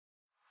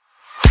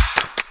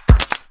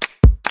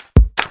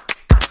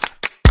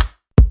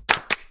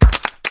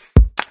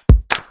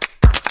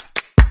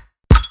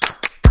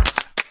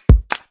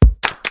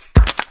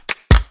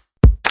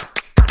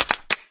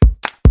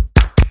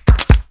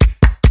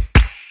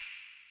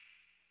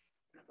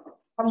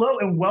Hello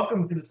and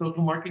welcome to the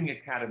Social Marketing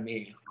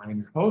Academy. I'm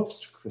your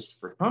host,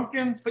 Christopher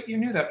Tompkins, but you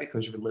knew that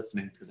because you were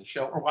listening to the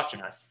show or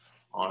watching us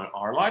on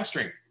our live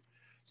stream.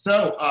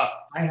 So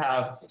I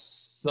have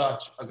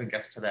such a good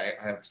guest today.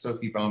 I have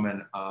Sophie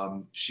Bowman.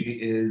 She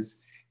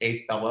is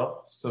a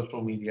fellow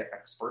social media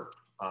expert.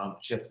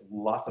 She has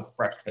lots of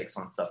fresh takes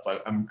on stuff.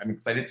 So I'm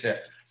excited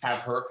to have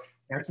her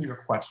answer your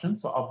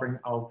questions. So I'll tell you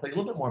a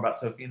little bit more about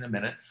Sophie in a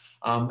minute.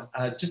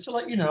 Just to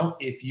let you know,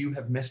 if you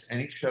have missed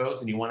any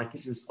shows and you want to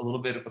get just a little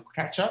bit of a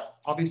catch up,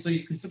 obviously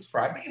you can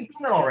subscribe. But you've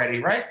done it already,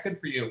 right? Good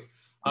for you.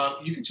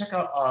 You can check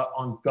out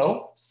on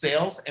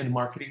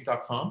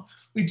gosalesandmarketing.com.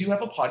 We do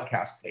have a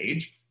podcast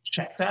page.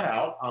 Check that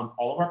out.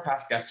 All of our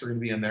past guests are going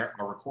to be in there,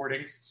 our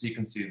recordings, so you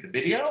can see the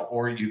video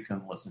or you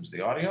can listen to the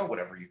audio,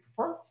 whatever you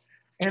prefer.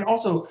 And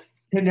also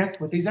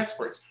connect with these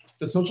experts.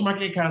 The Social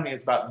Marketing Academy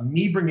is about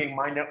me bringing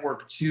my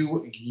network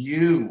to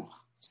you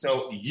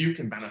so you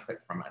can benefit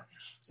from it.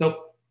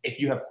 So if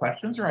you have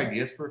questions or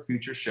ideas for a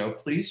future show,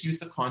 please use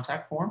the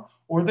contact form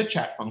or the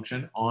chat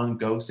function on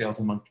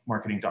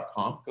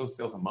gosalesandmarketing.com,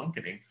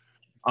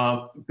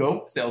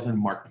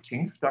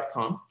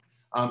 gosalesandmarketing.com,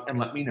 and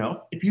let me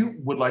know. If you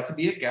would like to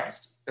be a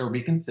guest or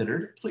be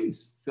considered,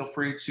 please feel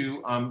free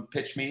to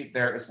pitch me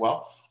there as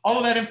well. All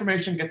of that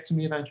information gets to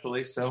me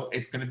eventually, so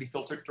it's going to be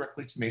filtered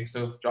directly to me.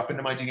 So drop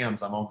into my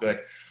DMs. I'm all good.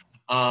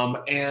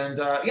 So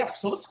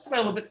let's talk about a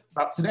little bit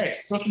about today.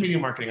 Social media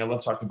marketing. I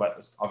love talking about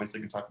this.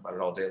 Obviously, we can talk about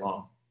it all day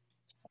long.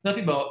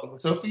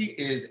 Sophie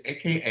is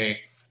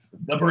AKA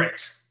the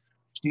Brit.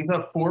 She's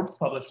a Forbes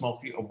published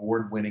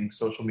multi-award-winning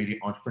social media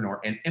entrepreneur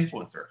and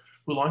influencer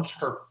who launched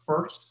her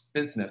first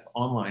business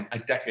online a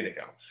decade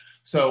ago.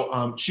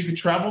 So she could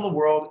travel the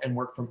world and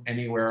work from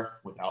anywhere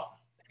without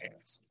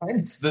pants.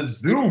 Hence the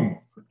Zoom.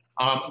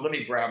 Let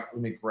me grab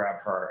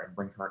her and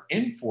bring her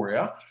in for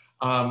you.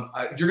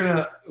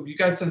 You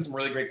guys sent some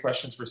really great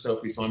questions for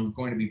Sophie, so I'm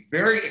going to be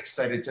very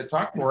excited to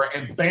talk to her.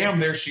 And bam,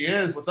 there she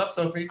is. What's up,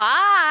 Sophie?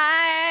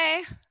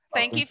 Hi.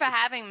 Thank you for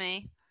having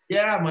me.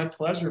 Yeah, my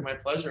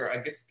pleasure. I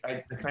guess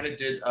I kind of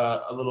did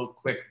a little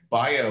quick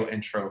bio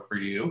intro for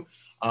you.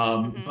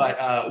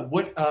 But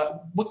what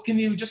can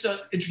you just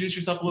introduce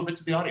yourself a little bit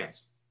to the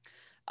audience?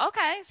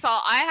 Okay, so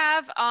I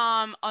have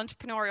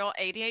entrepreneurial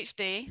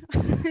ADHD.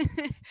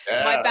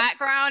 Yeah. My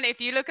background, if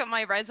you look at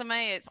my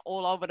resume, it's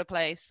all over the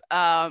place,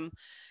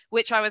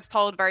 which I was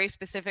told very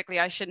specifically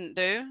I shouldn't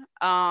do.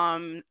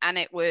 And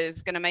it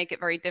was going to make it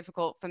very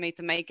difficult for me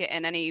to make it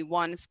in any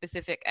one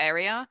specific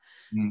area.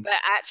 But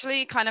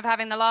actually kind of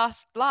having the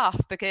last laugh,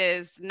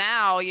 because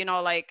now,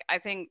 I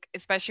think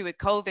especially with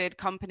COVID,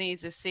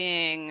 companies are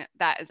seeing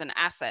that as an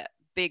asset.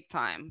 Big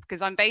time,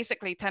 because I'm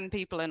basically 10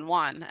 people in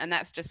one, and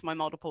that's just my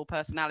multiple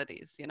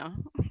personalities,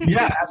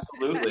 Yeah,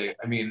 absolutely.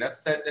 I mean,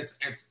 it's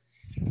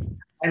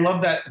I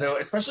love that though,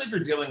 especially if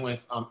you're dealing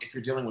with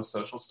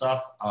social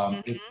stuff.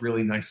 It's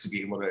really nice to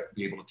be able to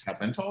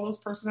tap into all those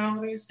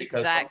personalities,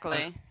 because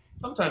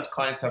sometimes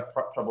clients have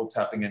trouble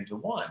tapping into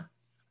one.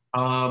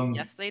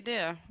 Yes, they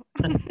do.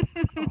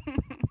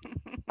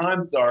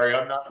 I'm sorry,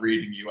 I'm not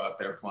reading you out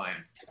there,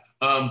 clients.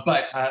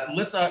 But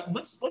let's go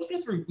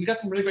through. We got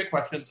some really great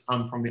questions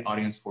from the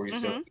audience for you.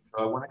 So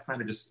I want to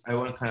kind of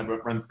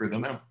run through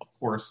them. And of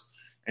course,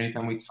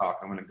 anytime we talk,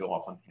 I'm going to go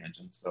off on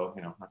tangents. So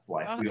that's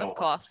why we all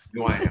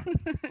who I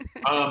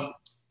am.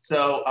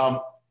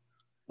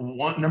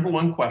 Number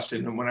one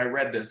question, and when I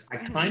read this, I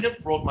kind of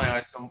rolled my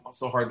eyes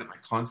so hard that my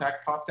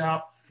contact popped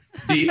out.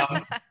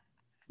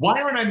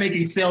 Why aren't I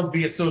making sales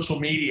via social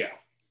media?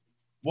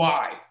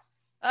 Why?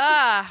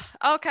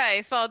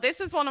 Okay. So this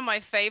is one of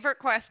my favorite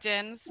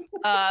questions.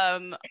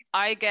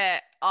 I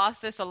get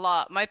asked this a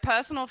lot. My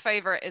personal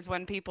favorite is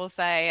when people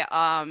say,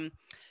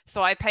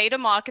 so I paid a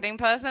marketing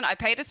person, I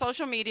paid a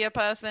social media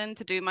person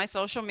to do my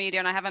social media,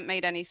 and I haven't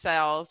made any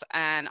sales,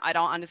 and I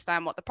don't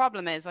understand what the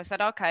problem is. I said,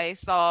 okay,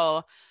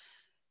 so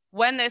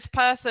when this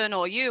person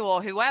or you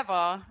or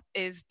whoever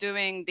is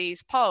doing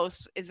these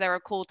posts, is there a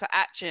call to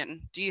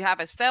action? Do you have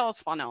a sales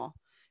funnel?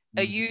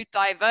 Are you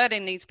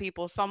diverting these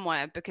people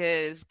somewhere?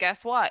 Because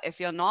guess what? If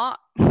you're not,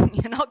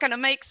 you're not going to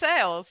make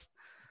sales.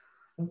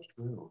 So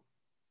true.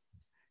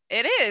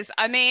 It is.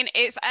 I mean,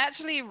 it's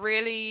actually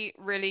really,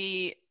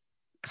 really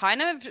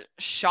kind of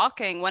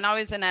shocking. When I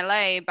was in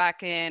LA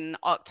back in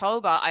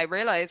October, I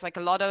realized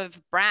a lot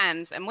of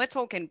brands, and we're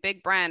talking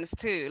big brands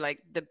too, like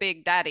the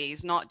big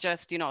daddies, not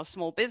just,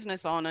 small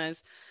business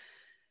owners,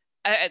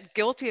 are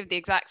guilty of the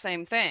exact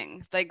same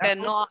thing. They're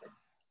not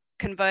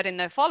converting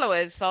their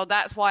followers. So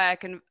that's why I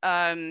can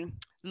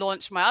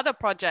launch my other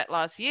project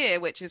last year,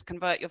 which is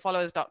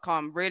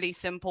convertyourfollowers.com. Really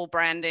simple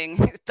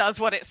branding. It does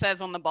what it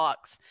says on the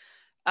box.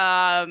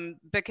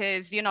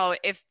 Because,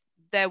 if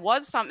there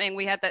was something,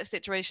 we had that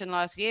situation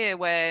last year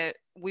where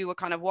we were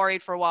kind of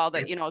worried for a while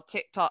that,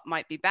 TikTok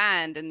might be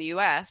banned in the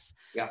US.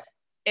 Yeah.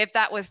 If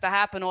that was to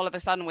happen all of a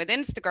sudden with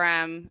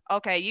Instagram,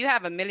 okay, you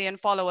have 1 million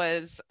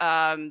followers,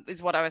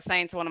 is what I was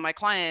saying to one of my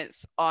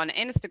clients on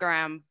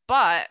Instagram.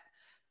 But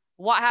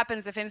what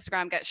happens if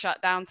Instagram gets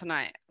shut down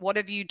tonight? What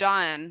have you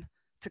done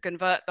to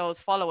convert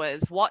those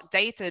followers? What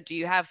data do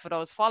you have for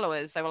those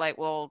followers? They were like,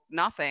 well,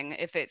 nothing.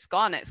 If it's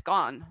gone, it's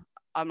gone.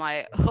 I'm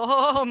like,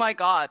 oh my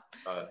God.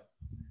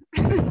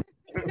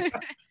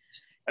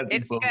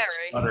 It's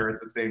scary. Stutter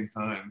at the same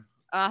time.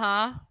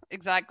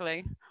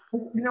 Exactly.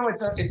 You know,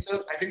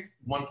 I think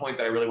one point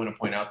that I really want to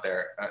point out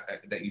there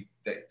that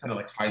kind of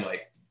like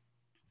highlight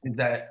is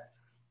that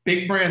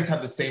big brands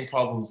have the same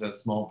problems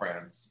as small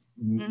brands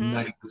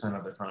 90%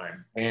 of the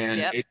time.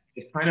 And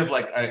it's kind of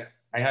like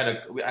I had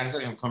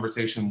a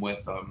conversation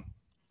with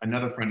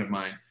another friend of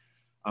mine,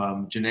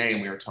 Janae,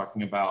 and we were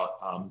talking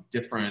about the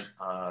difference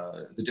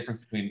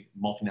between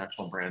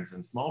multinational brands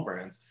and small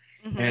brands.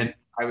 And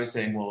I was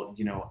saying, well,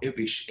 you know, it'd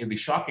be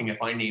shocking if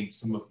I named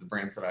some of the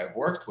brands that I've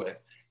worked with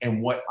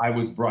and what I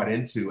was brought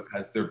into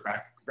as their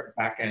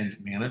back end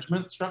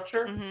management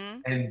structure,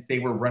 and they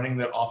were running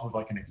that off of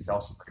like an Excel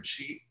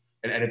spreadsheet,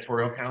 an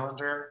editorial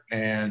calendar,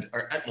 and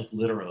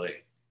literally,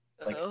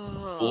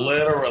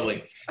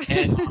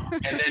 and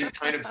then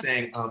kind of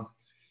saying,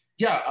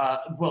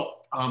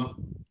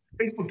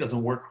 Facebook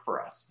doesn't work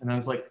for us, and I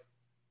was like,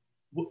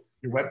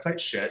 your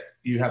website's shit.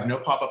 You have no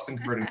pop-ups and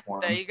converting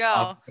forms. There you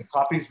go. The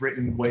copy's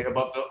written way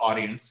above the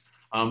audience.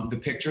 The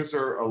pictures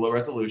are a low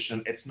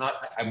resolution. It's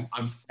not. I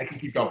can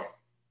keep going.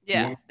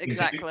 Yeah,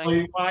 exactly. Tell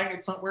you why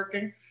it's not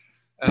working.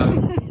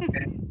 And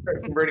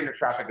converting your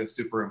traffic is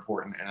super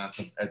important, and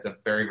that's a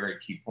very, very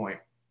key point.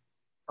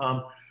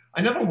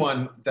 Another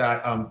one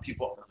that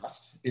people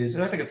asked is,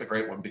 and I think it's a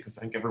great one because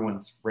I think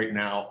everyone's right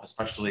now,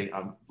 especially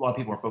a lot of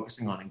people are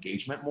focusing on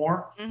engagement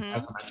more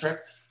as a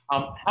metric.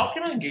 How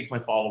can I engage my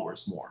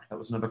followers more? That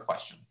was another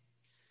question.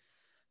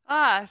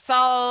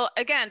 So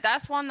again,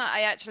 that's one that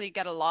I actually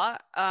get a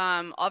lot.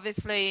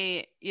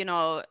 Obviously, you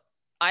know,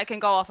 I can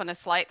go off on a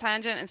slight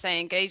tangent and say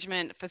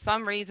engagement for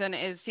some reason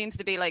seems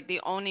to be like the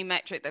only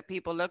metric that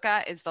people look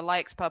at is the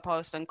likes per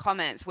post and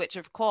comments, which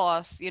of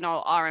course, you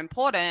know, are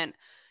important.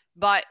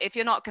 But if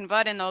you're not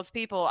converting those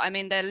people, I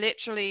mean, they're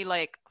literally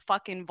like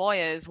fucking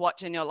voyeurs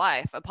watching your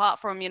life, apart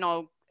from, you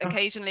know,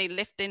 occasionally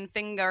lifting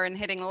finger and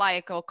hitting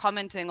like or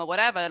commenting or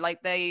whatever,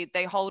 like they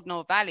hold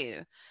no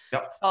value.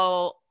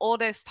 So all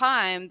this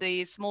time,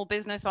 the small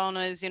business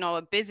owners, you know,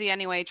 are busy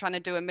anyway trying to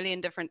do a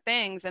million different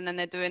things, and then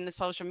they're doing the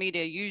social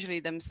media usually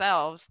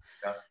themselves.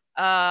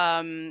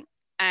 And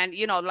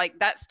you know, like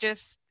that's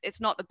just, it's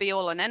not the be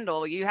all and end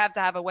all. You have to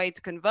have a way to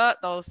convert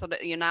those so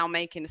that you're now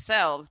making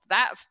sales.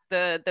 That's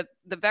the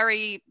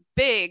very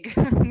big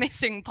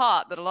missing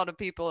part that a lot of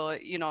people,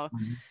 you know,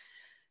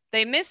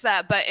 they miss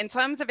that. But in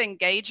terms of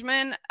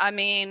engagement, I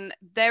mean,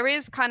 there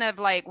is kind of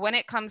like, when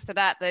it comes to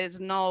that, there's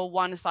no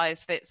one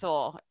size fits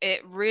all.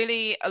 It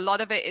really, a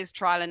lot of it is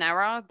trial and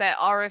error. There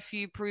are a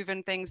few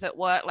proven things that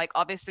work, like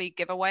obviously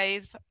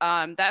giveaways.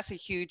 That's a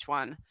huge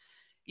one.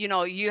 You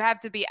know, you have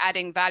to be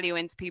adding value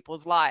into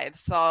people's lives.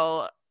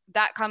 So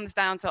that comes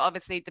down to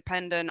obviously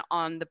dependent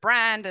on the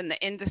brand and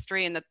the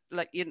industry and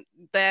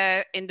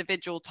their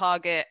individual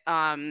target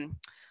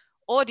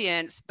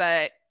audience.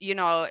 But, you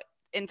know,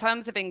 in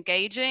terms of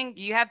engaging,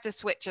 you have to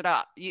switch it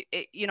up.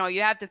 You know,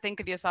 you have to think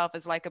of yourself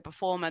as like a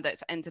performer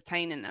that's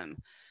entertaining them.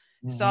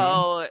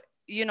 So,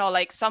 you know,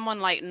 like someone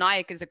like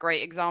Nike is a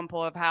great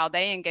example of how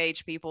they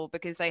engage people,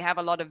 because they have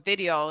a lot of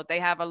video, they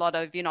have a lot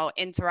of, you know,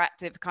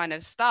 interactive kind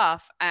of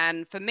stuff.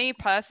 And for me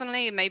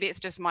personally, maybe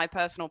it's just my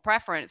personal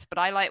preference, but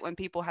I like when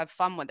people have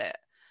fun with it.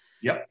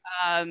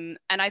 And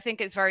I think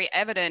it's very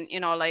evident,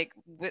 you know, like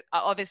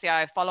obviously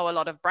I follow a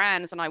lot of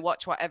brands and I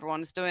watch what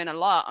everyone's doing a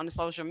lot on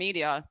social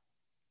media.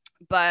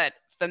 But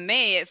for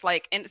me, it's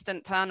like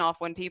instant turn off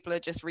when people are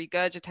just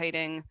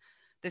regurgitating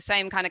the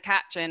same kind of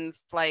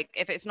captions. Like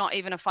if it's not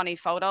even a funny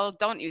photo,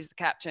 don't use the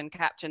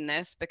caption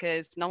this,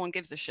 because no one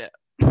gives a shit.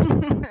 Oh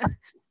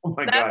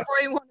my That's God.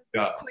 probably one of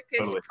the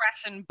quickest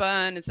crash and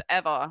burns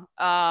ever.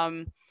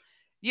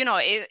 You know,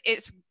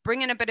 it's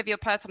bringing a bit of your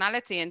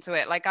personality into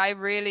it. Like I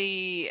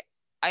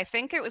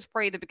think it was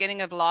probably the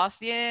beginning of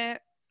last year.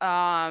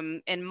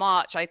 In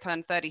March, I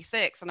turned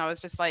 36, and I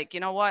was just like, you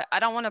know what? I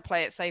don't want to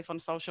play it safe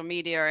on social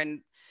media and,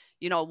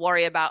 you know,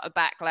 worry about a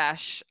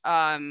backlash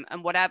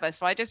and whatever.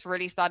 So I just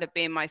really started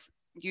being my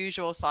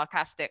usual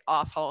sarcastic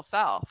asshole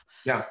self.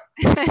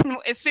 And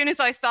as soon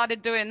as I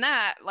started doing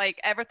that, like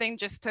everything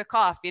just took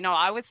off. You know,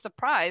 I was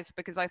surprised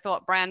because I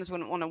thought brands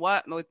wouldn't want to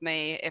work with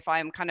me if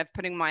I'm kind of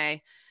putting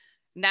my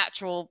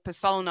natural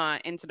persona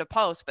into the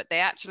post, but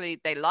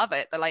they love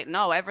it. They're like,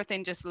 no,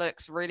 everything just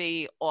looks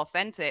really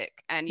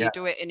authentic, and you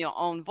do it in your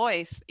own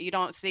voice. You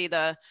don't see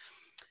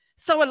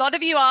so a lot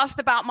of you asked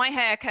about my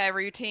hair care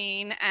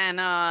routine,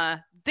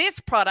 and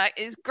this product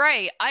is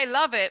great. I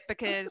love it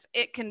because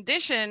it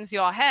conditions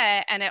your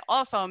hair and it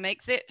also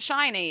makes it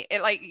shiny.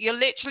 It, like, you're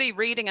literally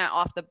reading it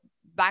off the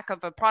back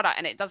of a product,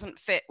 and it doesn't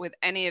fit with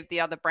any of the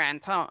other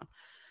brand tone.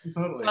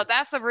 Totally. So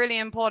that's a really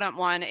important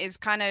one, is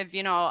kind of,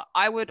 you know,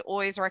 I would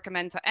always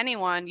recommend to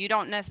anyone, you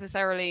don't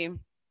necessarily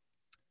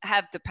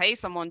have to pay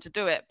someone to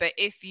do it, but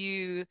if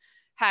you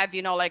have,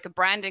 you know, like a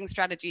branding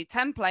strategy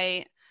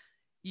template,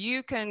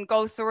 you can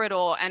go through it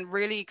all and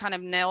really kind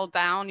of nail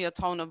down your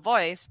tone of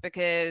voice,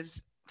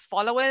 because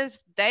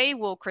followers, they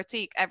will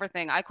critique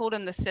everything. I call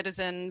them the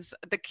citizens,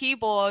 the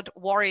keyboard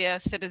warrior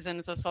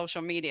citizens of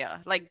social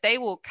media. Like they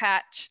will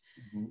catch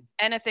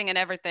anything and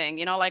everything.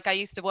 You know, like I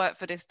used to work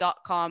for this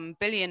 .com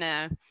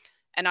billionaire,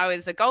 and I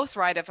was a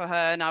ghostwriter for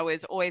her, and I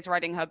was always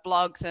writing her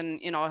blogs and,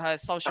 you know, her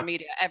social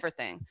media,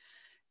 everything.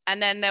 And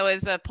then there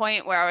was a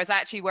point where I was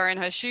actually wearing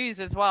her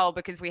shoes as well,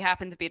 because we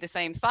happened to be the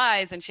same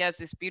size, and she has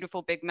this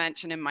beautiful big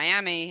mansion in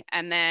Miami.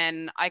 And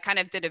then I kind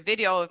of did a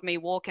video of me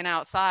walking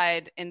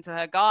outside into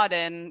her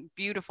garden,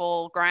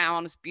 beautiful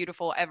grounds,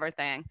 beautiful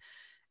everything.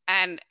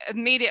 And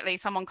immediately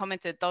someone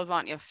commented, "Those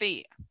aren't your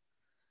feet."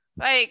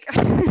 Like,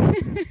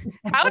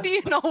 how do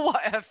you know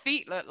what her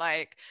feet look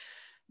like?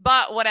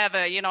 But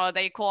whatever, you know,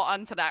 they caught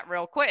onto that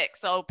real quick.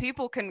 So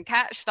people can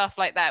catch stuff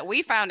like that.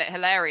 We found it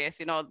hilarious,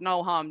 you know,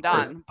 no harm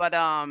done. But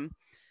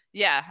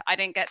yeah, I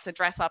didn't get to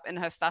dress up in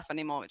her stuff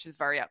anymore, which is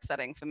very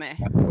upsetting for me.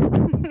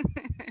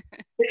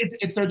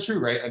 It's so true,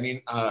 right? I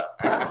mean,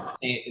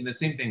 and the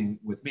same thing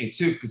with me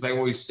too, because I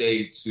always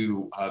say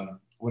to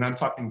when I'm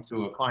talking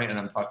to a client and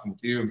I'm talking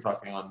to you, I'm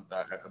talking on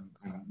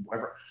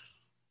whatever.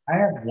 I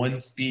have one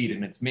speed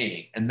and it's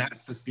me, and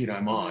that's the speed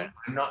I'm on.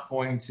 I'm not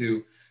going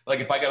to, like,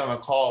 if I get on a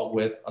call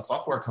with a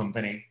software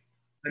company,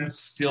 I'm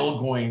still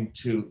going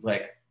to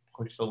like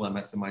push the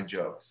limits of my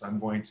jokes. I'm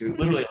going to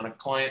literally on a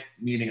client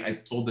meeting, I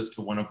told this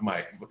to one of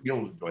my,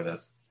 you'll enjoy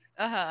this.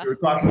 We were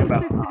talking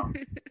about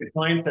the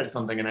client said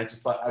something, and I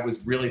just thought I was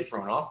really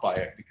thrown off by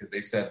it, because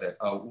they said that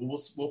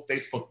we'll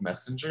Facebook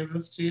Messenger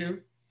this to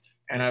you,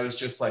 and I was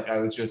just like,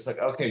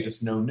 okay,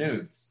 just no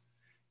nudes,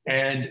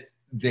 and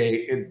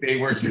they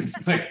were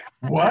just like,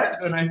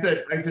 what? And I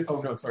said, oh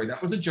no, sorry,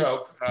 that was a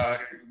joke. I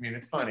mean,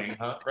 it's funny,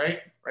 huh? Right?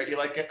 You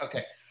like it?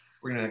 Okay.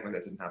 We're gonna act like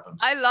that didn't happen.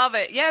 I love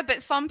it. Yeah,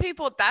 but some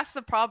people, that's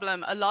the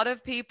problem. A lot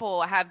of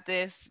people have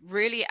this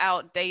really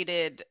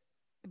outdated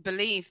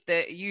belief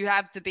that you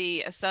have to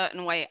be a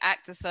certain way,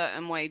 act a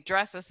certain way,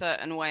 dress a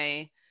certain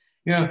way.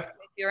 Yeah.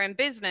 If you're in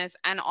business.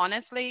 And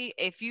honestly,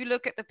 if you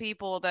look at the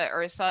people that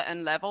are a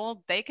certain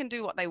level, they can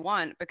do what they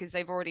want because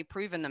they've already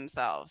proven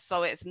themselves.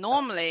 So it's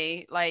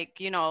normally like,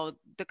 you know,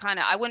 the kind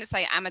of, I wouldn't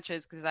say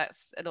amateurs, because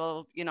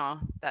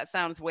that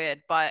sounds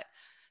weird, but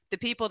the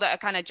people that are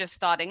kind of just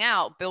starting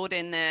out,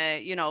 building their,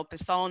 you know,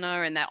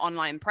 persona and their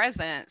online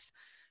presence,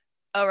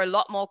 are a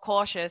lot more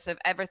cautious of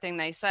everything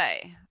they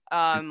say,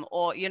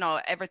 or, you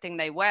know, everything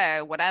they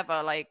wear,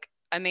 whatever. Like,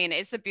 I mean,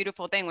 it's a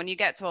beautiful thing when you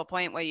get to a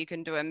point where you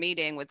can do a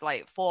meeting with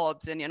like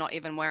Forbes and you're not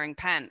even wearing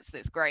pants.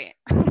 It's great.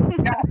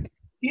 Yeah.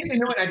 You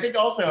know what? I think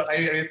also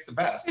it's the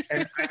best,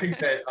 and I think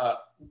that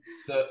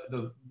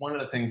the one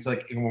of the things,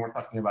 like even when we're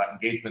talking about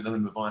engagement, then we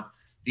move on.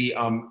 The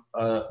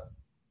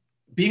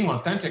being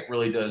authentic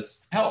really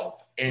does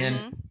help,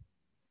 and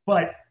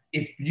but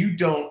if you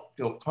don't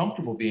feel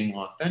comfortable being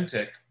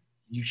authentic,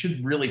 you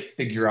should really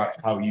figure out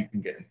how you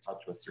can get in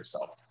touch with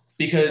yourself.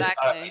 Because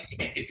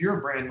if you're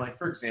a brand, like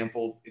for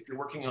example, if you're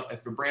working on,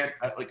 if a brand,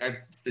 like I've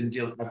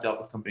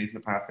dealt with companies in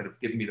the past that have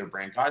given me their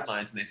brand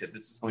guidelines, and they said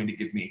this is going to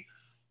give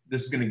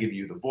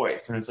you the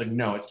voice, and it's like,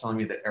 no, it's telling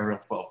me that Arial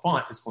 12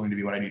 font is going to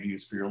be what I need to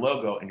use for your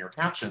logo and your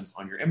captions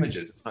on your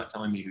images. It's not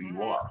telling me who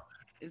you are.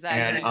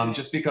 Exactly. And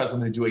just because I'm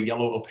going to do a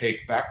yellow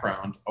opaque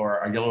background or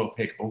a yellow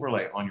opaque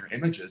overlay on your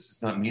images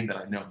does not mean that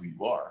I know who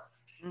you are.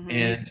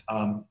 And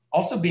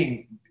also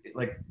being a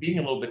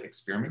little bit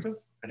experimentative,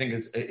 I think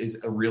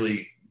is a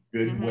really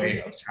good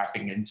way of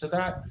tapping into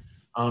that.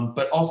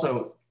 But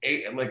also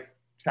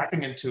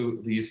tapping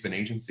into the use of an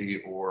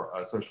agency or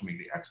a social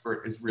media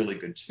expert is really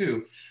good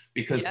too,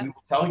 because we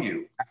will tell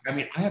you, I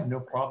mean, I have no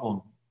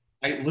problem.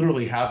 I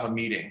literally have a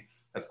meeting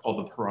that's called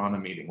the Piranha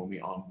meeting when we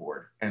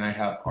onboard, and I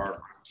have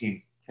our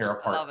team tear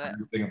apart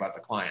everything about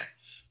the client.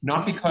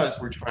 Not because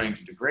we're trying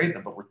to degrade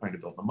them, but we're trying to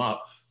build them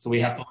up. So we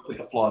have to look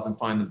at the flaws and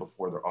find them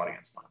before their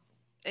audience finds them.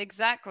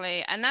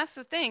 Exactly. And that's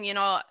the thing, you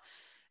know,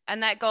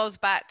 and that goes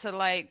back to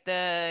like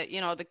the,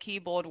 you know, the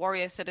keyboard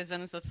warrior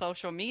citizens of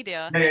social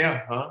media.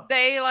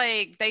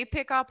 They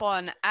pick up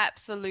on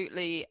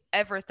absolutely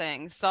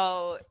everything.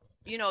 So,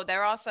 you know,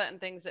 there are certain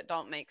things that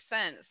don't make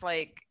sense.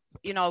 Like,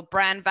 you know,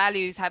 brand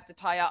values have to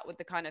tie up with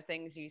the kind of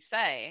things you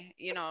say.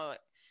 You know,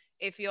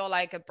 if you're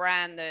like a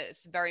brand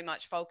that's very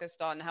much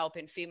focused on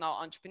helping female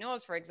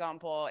entrepreneurs, for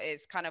example,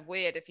 it's kind of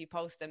weird if you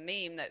post a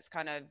meme that's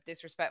kind of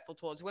disrespectful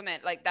towards women.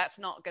 Like, that's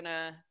not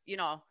gonna, you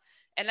know,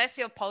 unless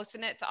you're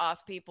posting it to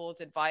ask people's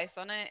advice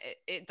on it,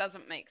 it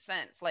doesn't make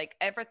sense. Like,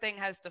 everything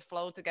has to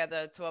flow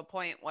together to a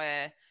point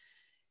where,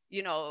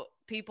 you know,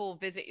 people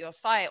visit your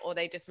site or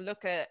they just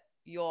look at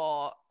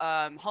your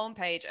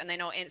homepage and they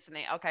know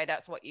instantly, okay,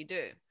 that's what you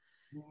do.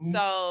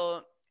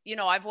 So, you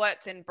know, I've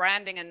worked in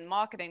branding and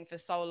marketing for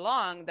so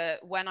long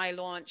that when I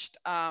launched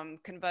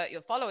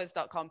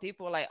convertyourfollowers.com,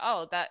 people were like,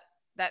 oh,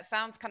 that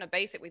sounds kind of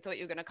basic. We thought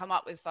you were going to come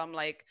up with some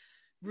like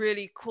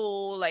really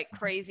cool, like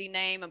crazy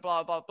name and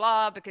blah, blah,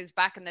 blah, because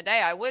back in the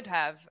day I would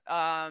have.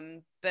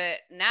 But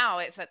now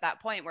it's at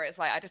that point where it's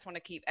like, I just want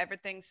to keep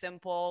everything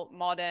simple,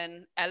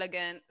 modern,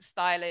 elegant,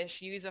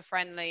 stylish,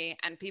 user-friendly,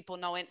 and people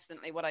know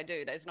instantly what I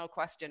do. There's no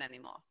question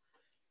anymore.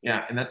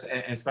 Yeah, and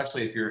and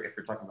especially if you're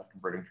talking about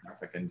converting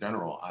traffic in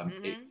general,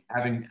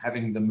 Mm-hmm.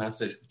 having the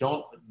message,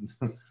 don't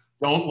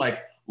like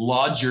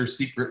lodge your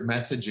secret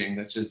messaging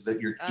that's just that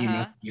your key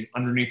Uh-huh. messaging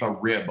underneath a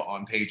rib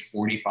on page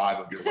 45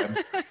 of your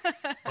website.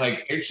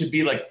 Like it should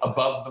be like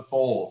above the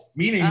fold,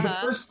 meaning the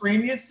Uh-huh. first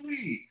screen you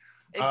see.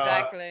 Uh,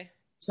 Exactly.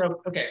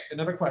 so okay,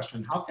 another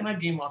question: how can I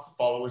gain lots of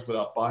followers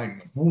without buying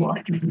them?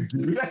 Why can you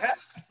do that?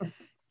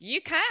 You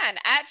can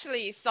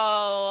actually. So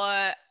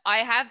I'm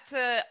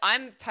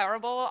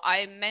terrible.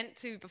 I meant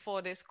to,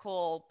 before this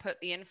call, put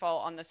the info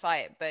on the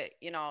site, but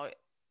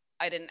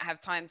I didn't have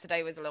time.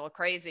 Today was a little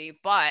crazy,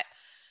 but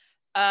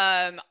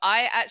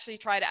I actually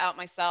tried it out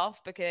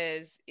myself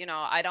because,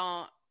 I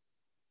don't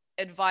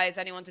advise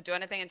anyone to do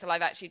anything until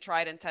I've actually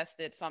tried and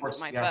tested Of some course,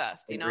 my yeah,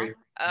 first, I agree.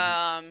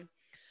 Mhm.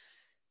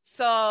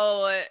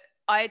 so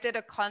I did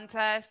a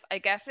contest. I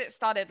guess it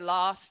started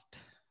last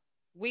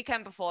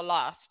weekend before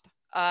last.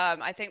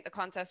 I think the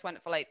contest went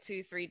for like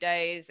 2-3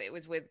 days. It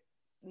was with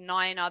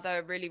 9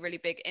 other really, really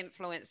big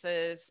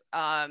influencers.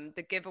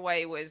 The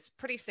giveaway was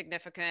pretty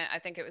significant. I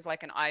think it was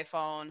like an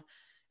iPhone,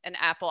 an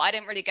Apple. I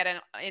didn't really get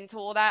into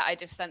all that. I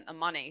just sent the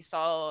money.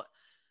 So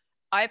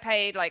I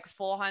paid like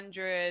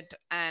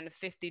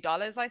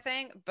 $450, I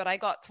think, but I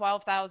got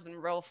 12,000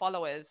 real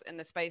followers in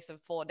the space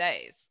of 4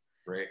 days.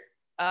 Great.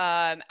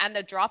 And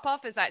the drop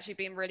off has actually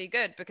been really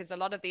good because a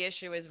lot of the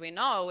issue, as we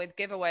know, with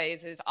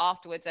giveaways is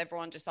afterwards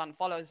everyone just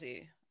unfollows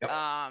you. Yep.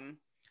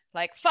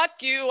 Like,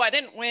 fuck you, I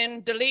didn't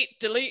win, delete,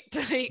 delete,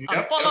 delete, Yep.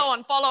 unfollow,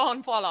 unfollow,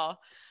 unfollow.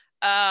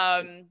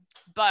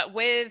 But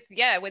with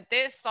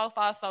this, so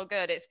far so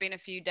good. It's been a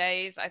few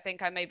days. I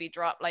think I maybe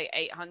dropped like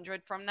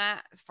 800 from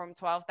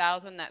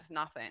 12,000. That's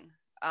nothing.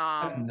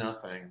 That's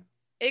nothing.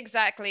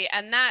 Exactly.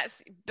 And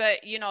that's the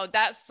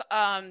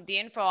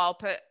info. I'll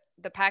put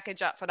the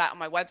package up for that on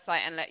my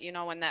website and let you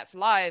know when that's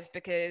live,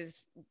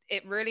 because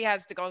it really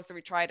has to go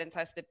through tried and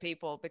tested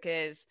people,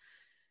 because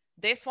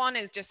this one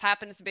is just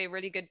happens to be a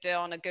really good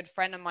deal, and a good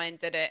friend of mine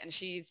did it, and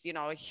she's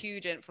a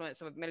huge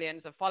influencer with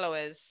millions of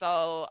followers,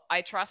 so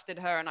I trusted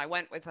her and I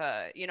went with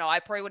her. I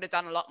probably would have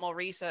done a lot more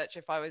research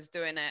if I was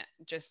doing it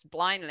just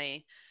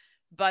blindly.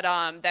 But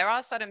there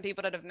are certain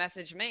people that have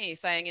messaged me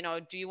saying,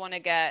 do you want to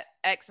get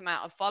X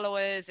amount of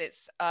followers? It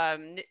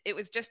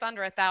was just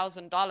under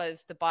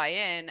 $1,000 to buy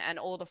in, and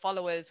all the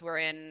followers were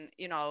in,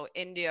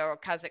 India or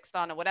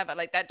Kazakhstan or whatever.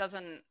 Like, that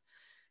doesn't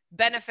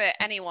benefit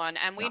anyone,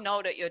 and we No.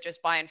 know that you're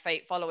just buying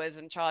fake followers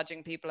and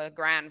charging people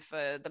 $1,000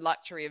 for the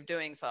luxury of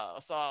doing so.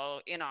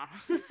 So you have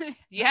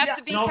Yeah, to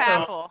and be also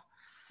careful.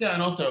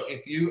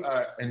 if you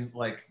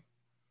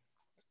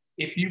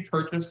if you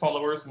purchase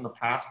followers in the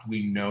past,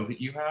 we know that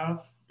you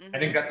have. I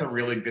think Mm-hmm. that's a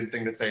really good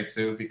thing to say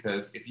too,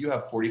 because if you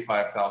have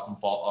 45,000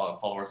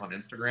 followers on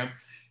Instagram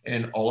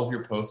and all of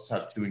your posts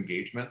have 2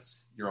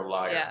 engagements, you're a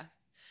liar. Yeah.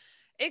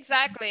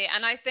 Exactly.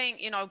 And I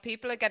think,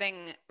 people are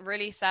getting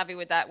really savvy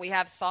with that. We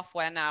have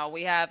software now.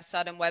 We have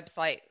certain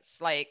websites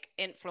like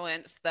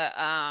Influence that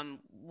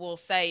will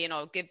say,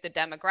 give the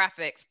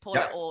demographics, pull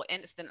it Yep. all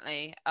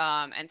instantly,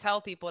 and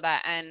tell people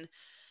that. And,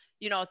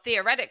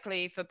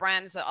 theoretically, for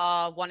brands that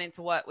are wanting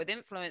to work with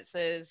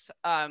influencers,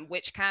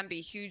 which can be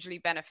hugely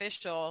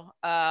beneficial,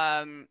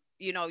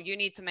 you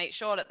need to make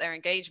sure that their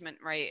engagement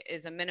rate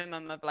is a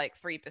minimum of like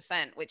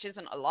 3%, which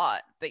isn't a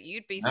lot, but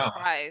you'd be No.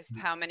 surprised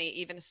how many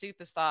even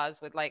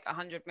superstars with like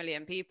 100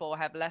 million people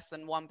have less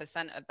than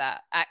 1% of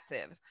that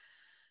active.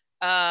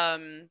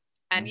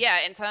 And yeah,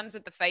 in terms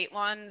of the fake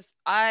ones,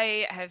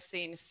 I have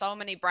seen so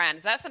many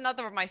brands. That's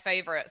another of my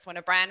favorites, when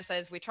a brand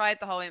says, we tried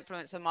the whole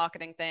influencer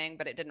marketing thing,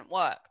 but it didn't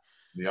work.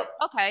 Yep.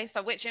 Okay,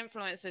 so which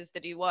influencers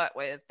did you work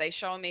with? They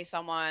show me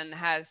someone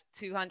has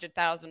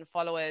 200,000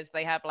 followers.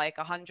 They have like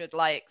 100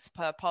 likes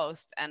per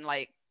post and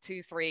like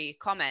 2-3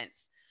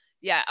 comments.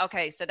 Yeah,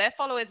 okay, so their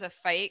followers are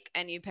fake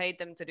and you paid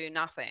them to do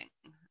nothing.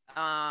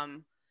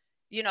 Um,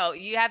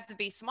 you have to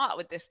be smart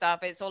with this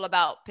stuff. It's all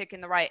about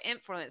picking the right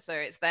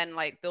influencer. It's then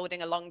like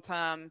building a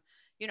long-term,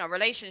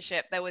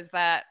 relationship. There was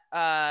that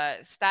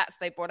stats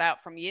they brought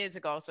out from years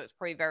ago, so it's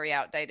probably very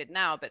outdated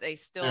now, but they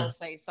still Yeah.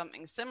 say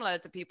something similar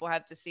to people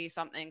have to see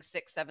something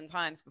 6-7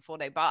 times before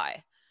they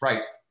buy.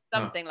 Right. No.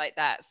 Something like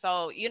that.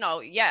 So,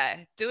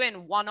 yeah,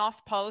 doing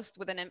one-off post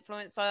with an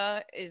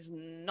influencer is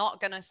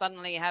not going to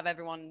suddenly have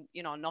everyone,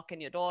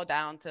 knocking your door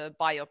down to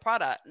buy your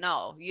product.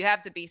 No, you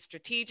have to be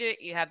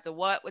strategic. You have to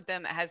work with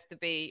them. It has to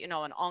be, an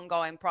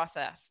ongoing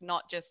process,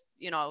 not just,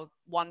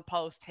 one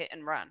post hit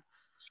and run.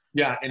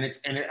 Yeah,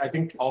 I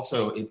think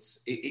also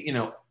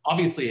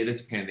obviously it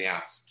is a pain in the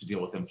ass to deal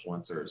with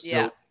influencers.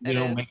 Yeah, So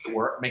it make is. it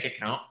work, make it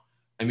count.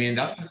 I mean,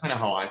 that's Mm-hmm. kind of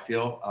how I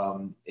feel.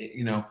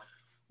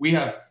 We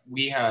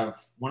have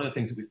one of the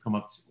things that we've come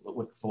up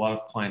with a lot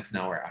of clients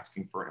now are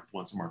asking for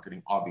influencer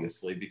marketing,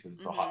 obviously because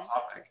it's a hot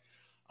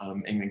Mm-hmm.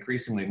 topic, and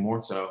increasingly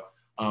more so.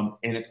 And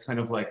it's kind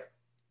of like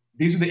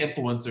these are the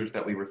influencers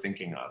that we were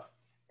thinking of,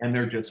 and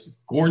they're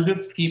just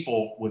gorgeous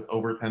people with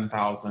over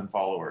 10,000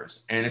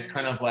 followers, and it's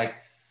kind Mm-hmm. of like,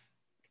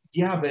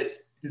 yeah,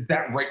 but is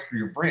that right for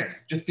your brand?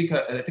 Just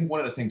because I think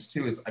one of the things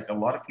too is like a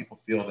lot of people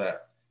feel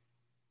that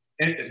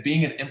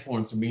being an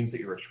influencer means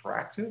that you're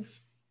attractive.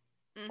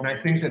 And I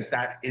Mm-hmm. think that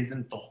that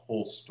isn't the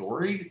whole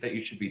story that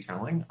you should be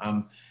telling.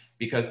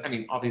 Because I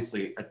mean,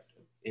 obviously,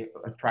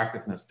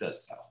 attractiveness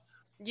does sell,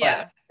 but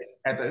Yeah.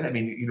 I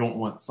mean, you don't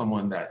want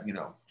someone that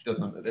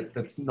doesn't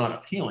that's not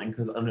appealing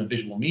because on a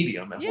visual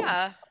medium. It won't.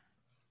 Yeah.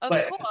 Of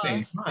But at the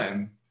same course.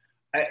 time,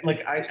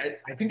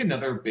 I think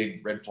another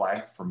big red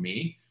flag for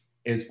me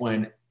is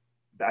when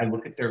I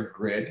look at their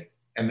grid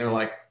and they're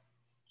like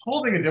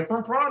holding a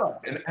different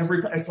product, and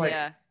it's like,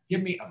 Yeah.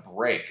 give me a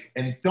break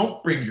and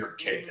don't bring your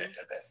kids Mm-hmm.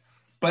 into this.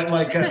 But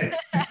like, and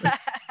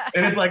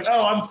it's like,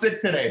 oh, I'm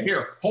sick today.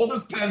 Here, hold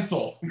this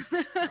pencil,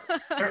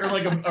 or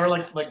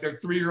like their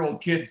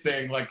 3-year-old kid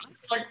saying like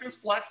this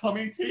black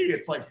tummy tea.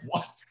 It's like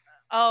what?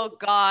 Oh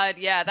God,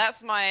 yeah,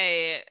 that's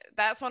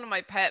one of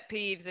my pet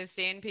peeves is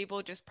seeing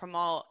people just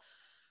promote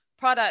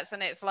products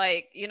and it's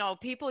like,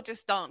 people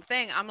just don't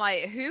think. I'm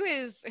like,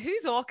 who's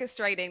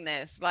orchestrating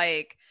this?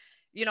 Like,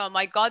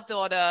 my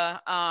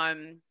goddaughter,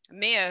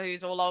 Mia,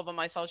 who's all over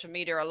my social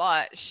media a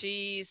lot,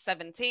 she's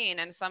 17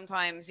 and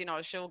sometimes,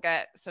 she'll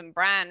get some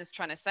brands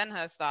trying to send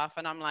her stuff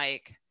and I'm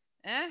like,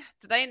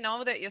 do they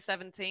know that you're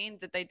 17?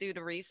 Did they do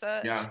the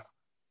research? Yeah.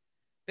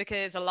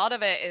 Because a lot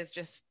of it is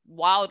just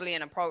wildly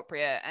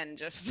inappropriate and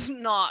just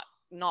not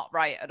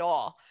right at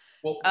all.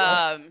 Well,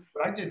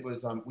 what I did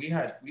was we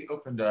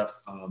opened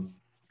up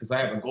because I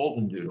have a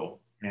golden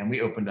doodle and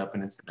we opened up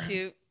an Instagram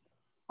Cute.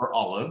 for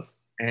Olive.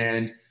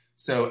 And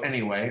so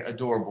anyway,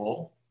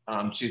 adorable.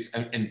 She's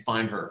and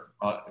find her.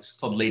 It's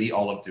called Lady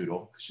Olive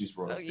Doodle. She's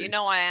Oh, royalty.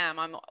 I am.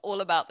 I'm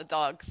all about the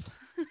dogs.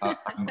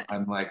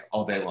 I'm like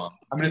all day long.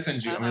 I'm gonna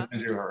send you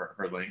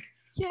her link.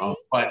 Yay.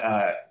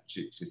 But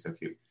she's so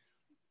cute.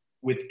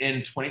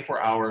 Within 24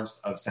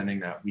 hours of sending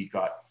that, we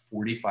got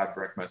 45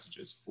 direct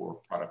messages for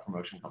product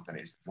promotion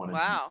companies that wanted to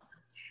use Wow. it.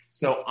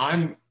 So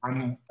I'm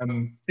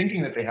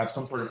thinking that they have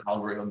some sort of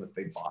algorithm that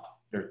they bought.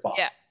 There's bots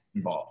Yeah.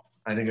 involved.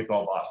 I think it's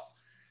all bots.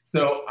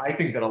 So I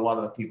think that a lot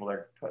of the people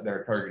that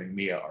are targeting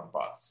Mia are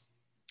bots,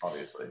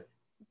 obviously.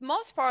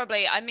 Most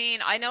probably. I mean,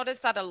 I notice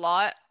that a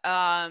lot.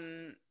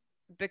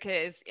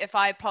 Because if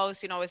I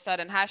post, with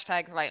certain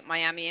hashtags like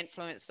Miami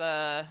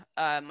influencer,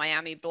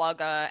 Miami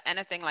blogger,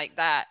 anything like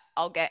that,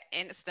 I'll get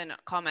instant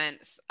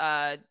comments,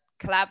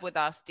 collab with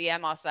us,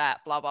 DM us that,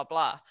 blah, blah,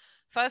 blah.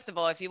 First of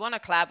all, if you want to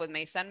collab with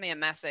me, send me a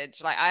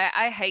message. Like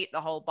I hate the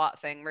whole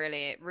bot thing,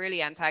 really. It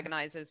really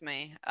antagonizes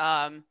me.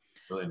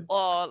 Really?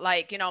 Or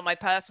like, my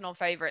personal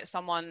favorite,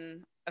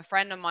 a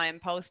friend of mine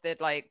posted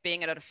like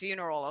being at a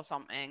funeral or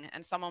something,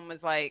 and someone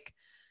was like,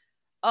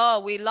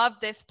 oh, we love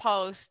this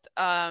post.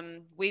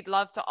 We'd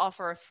love to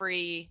offer a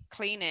free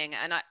cleaning.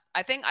 And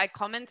I think I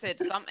commented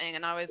something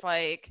and I was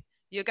like,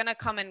 you're going to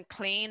come and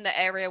clean the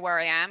area where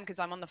I am because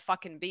I'm on the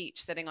fucking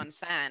beach sitting on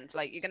sand.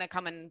 Like, you're going to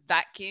come and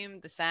vacuum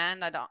the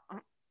sand.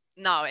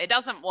 No, it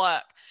doesn't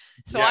work.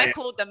 So Yeah, I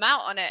called them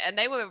out on it and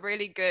they were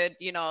really good,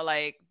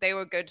 like they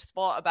were good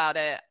sport about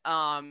it.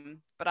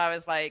 But I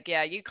was like,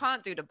 yeah, you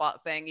can't do the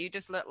bot thing. You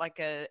just look like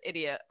an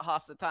idiot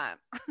half the time.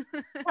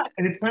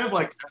 and it's kind of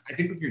like I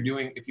think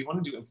if you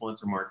want to do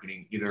influencer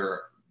marketing,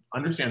 either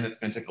understand that it's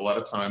going to take a lot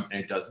of time and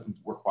it doesn't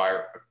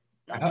require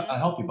a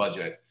healthy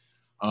budget.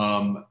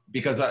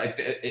 Because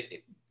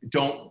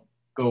don't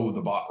go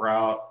the bot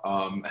route.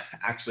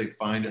 Actually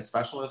find a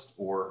specialist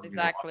or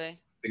Exactly.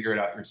 figure it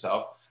out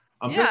yourself.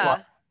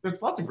 Yeah.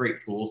 There's lots of great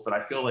tools, but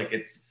I feel like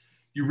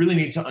you really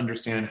need to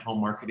understand how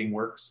marketing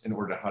works in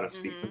order to how to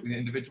speak with the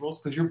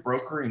individuals because you're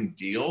brokering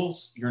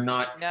deals. You're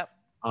not. Yep.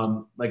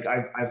 Like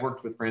I've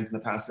worked with brands in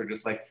the past. They're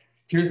just like,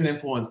 here's an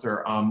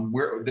influencer.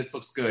 Where this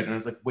looks good, and I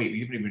was like, wait,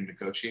 we haven't even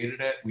negotiated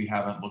it. We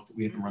haven't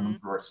run them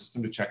through our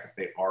system to check if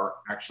they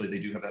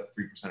do have that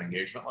 3%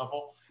 engagement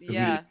level because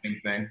we do the same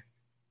thing.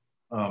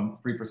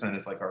 3%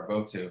 is like our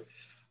go-to,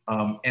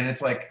 and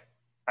it's like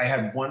I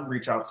had one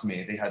reach out to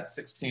me. They had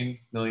 16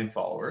 million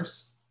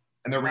followers,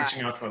 and they're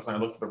reaching out to us. And I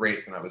looked at the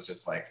rates, and I was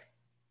just like,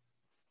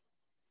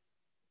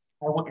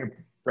 I want your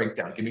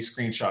breakdown. Give me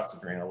screenshots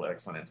of your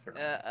analytics on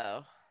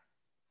Instagram.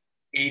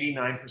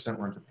 89%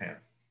 were in Japan.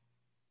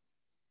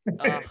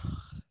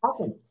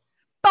 Awesome.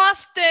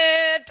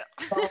 Busted.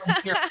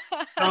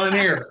 Down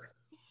here.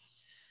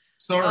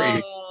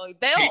 Sorry. Oh,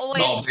 they'll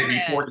always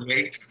maybe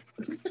 48.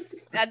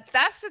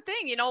 That's the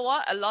thing. You know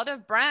what? A lot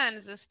of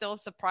brands are still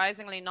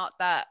surprisingly not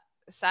that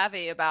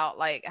savvy about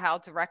like how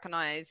to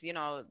recognize,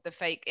 the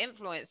fake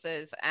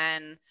influencers.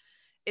 And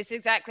it's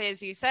exactly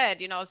as you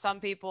said, some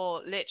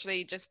people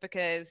literally just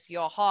because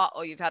you're hot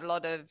or you've had a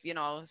lot of,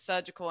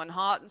 surgical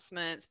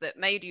enhancements that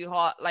made you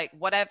hot, like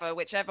whatever,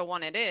 whichever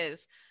one it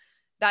is,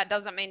 that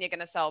doesn't mean you're going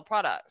to sell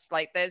products.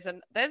 Like there's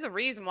a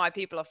reason why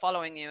people are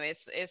following you.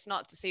 It's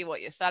not to see what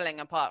you're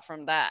selling apart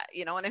from that.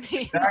 You know what I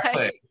mean?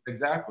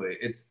 Exactly.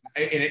 It's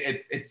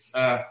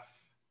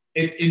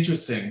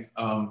interesting.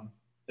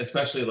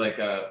 Especially like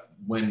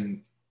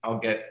when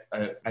I've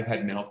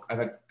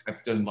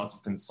done lots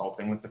of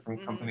consulting with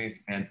different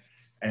companies and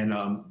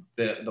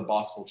the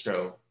boss will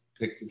show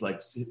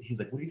like he's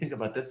like, what do you think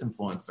about this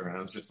influencer? And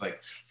I was just like,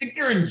 I think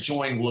you're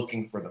enjoying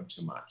looking for them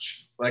too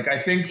much. Like I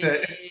think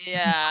that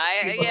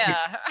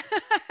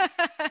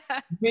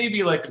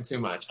maybe like them too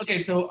much. Okay,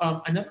 so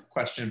another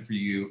question for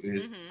you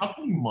is, Hmm. how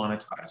can you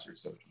monetize your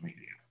social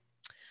media?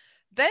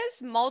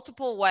 There's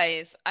multiple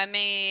ways. I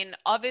mean,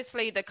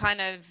 obviously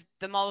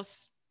the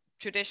most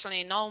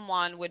traditionally known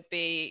one would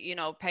be,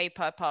 pay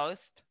per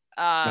post.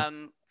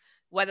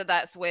 Whether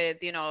that's with,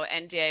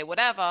 NDA,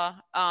 whatever.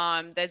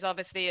 There's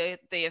obviously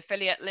the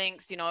affiliate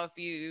links, if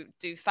you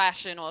do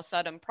fashion or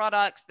certain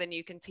products, then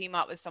you can team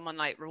up with someone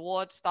like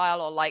Reward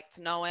Style or Like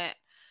to Know It.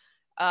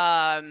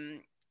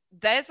 Um,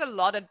 there's a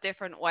lot of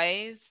different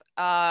ways.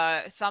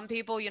 Some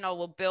people,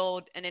 will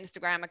build an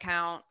Instagram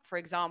account, for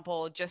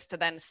example, just to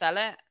then sell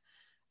it.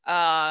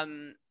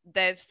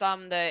 There's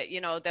some that,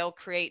 they'll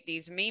create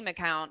these meme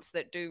accounts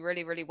that do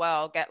really, really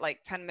well, get like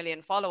 10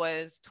 million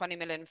followers, 20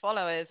 million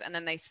followers, and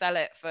then they sell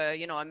it for,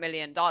 $1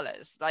 million.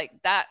 Like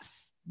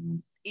that's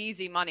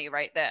easy money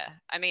right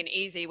there. I mean,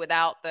 easy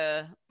without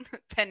the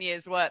 10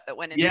 years work that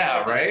went into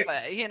Yeah, building it,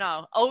 right.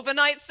 but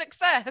overnight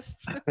success.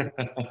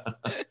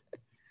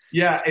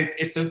 Yeah,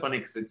 it's so funny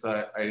because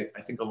I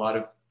think a lot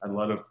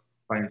of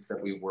clients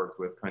that we work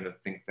with kind of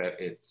think that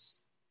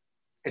it's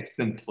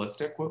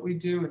simplistic what we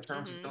do in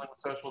terms of Hmm. dealing with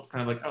social. It's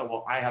kind of like, oh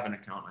well, I have an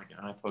account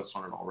and I post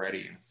on it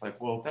already, and it's like,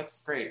 well,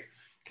 that's great.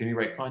 Can you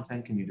write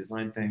content? Can you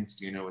design things?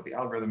 Do you know what the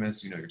algorithm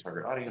is? Do you know your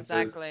target audience is?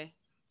 Exactly.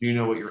 Do you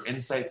know what your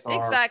insights are?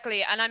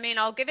 Exactly. And I mean,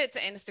 I'll give it to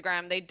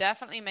Instagram. They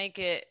definitely make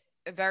it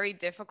very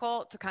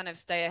difficult to kind of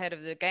stay ahead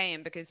of the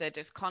game because they're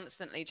just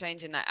constantly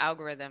changing that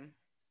algorithm,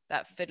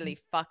 that fiddly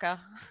fucker.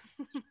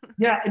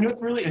 Yeah, and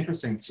what's really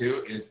interesting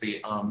too is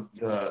the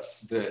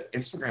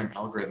Instagram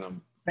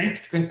algorithm.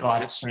 Thank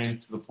God it's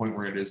changed to the point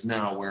where it is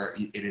now, where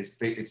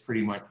it's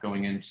pretty much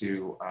going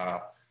into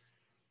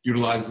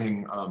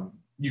utilizing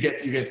you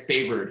get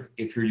favored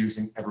if you're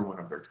using every one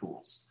of their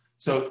tools.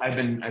 So I've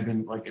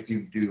been like if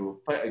you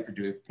do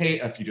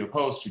a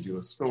post, you do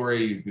a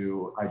story, you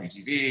do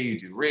IGTV, you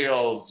do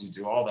reels, you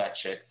do all that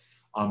shit.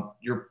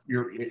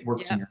 It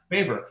works in Yep. your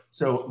favor.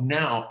 So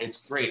now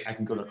it's great. I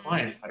can go to Hmm.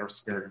 clients that are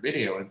scared of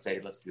video and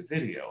say, let's do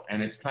video.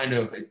 And it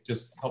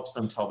just helps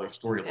them tell their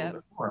story a little Yep.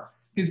 bit more.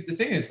 Because the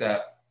thing is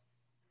that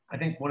I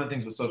think one of the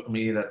things with social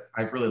media that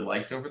I've really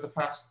liked over the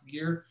past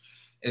year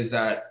is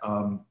that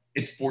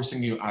it's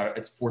forcing you out.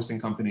 It's forcing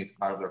companies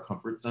out of their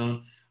comfort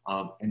zone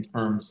in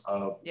terms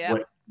of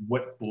Yep.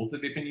 what tools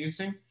that they've been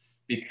using.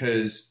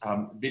 Because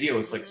video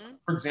is like, Hmm.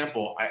 for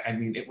example, I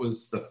mean, it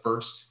was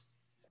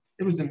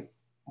It was in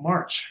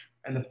March,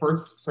 and the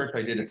first search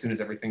I did as soon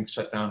as everything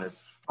shut down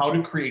is how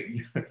to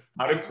create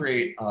how to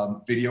create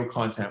video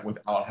content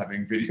without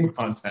having video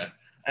content.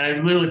 And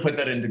I literally put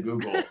that into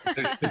Google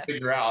to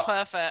figure out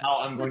Perfect. how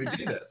I'm going to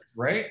do this,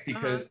 right? Uh-huh.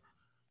 Because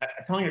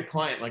telling a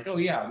client like, oh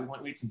yeah, we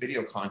need some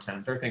video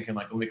content. They're thinking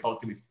like, oh, we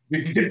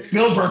can get Hmm.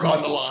 Spielberg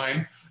on the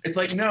line. It's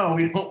like, no,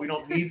 we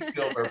don't need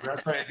Spielberg. We're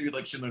not trying to do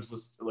like Schindler's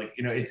List. Like,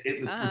 we're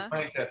Uh-huh.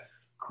 trying to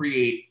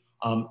create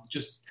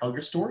just tell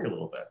your story a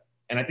little bit.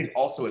 And I think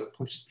also it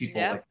pushes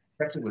people Yep. like,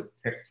 especially with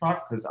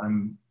TikTok, because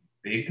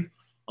big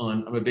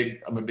I'm a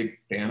big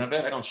fan of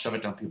it. I don't shove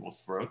it down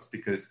people's throats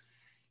because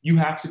you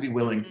have to be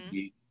willing to Hmm.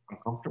 be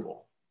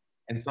uncomfortable.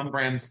 And some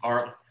brands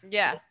are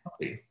Yeah.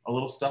 a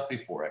little stuffy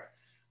for it.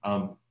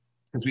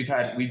 Because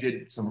we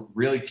did some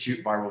really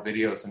cute viral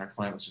videos, and our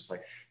client was just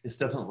like, "This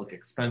doesn't look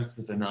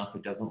expensive enough.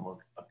 It doesn't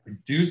look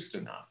produced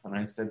enough." And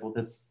I said, "Well,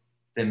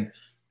 then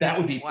that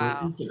would be for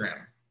Wow.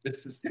 Instagram.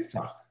 This is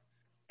TikTok."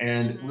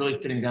 And Hmm. really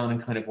sitting down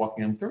and kind of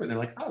walking them through it. And they're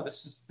like, "Oh,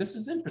 this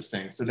is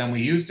interesting." So then we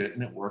used it,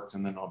 and it worked.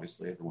 And then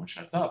obviously everyone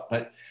shuts up.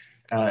 But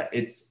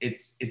it's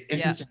Yep.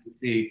 interesting to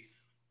see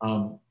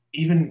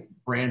even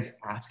brands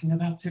asking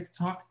about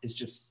TikTok is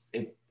just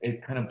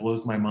it kind of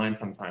blows my mind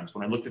sometimes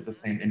when I looked at the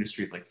Hmm. same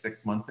industries like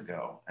 6 months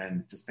ago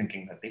and just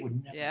thinking that they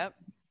would never. Yep.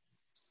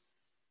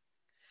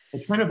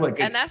 It's kind of like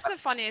And it's that's the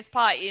funniest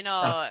part,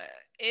 uh,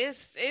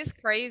 it's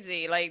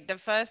crazy. Like the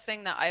first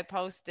thing that I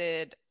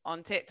posted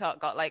on TikTok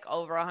got like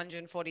over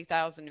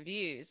 140,000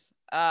 views.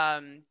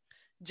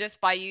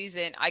 Just by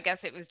using, I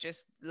guess it was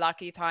just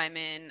lucky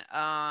timing,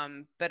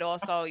 but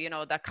also,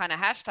 the kind of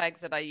hashtags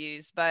that I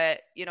use. But,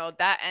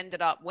 that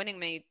ended up winning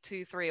me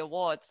 2, 3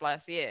 awards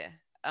last year.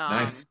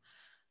 nice.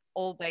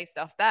 All based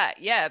off that.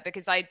 Yeah,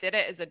 because I did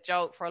it as a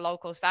joke for a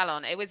local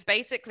salon. It was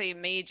basically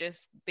me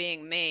just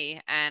being me.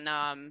 And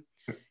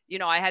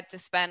I had to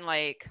spend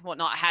like, well,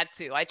 not had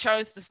to. I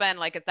chose to spend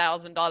like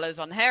 $1,000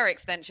 on hair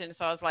extensions.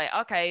 So I was like,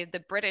 okay, the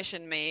British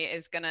in me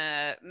is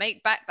gonna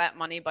make back that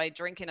money by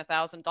drinking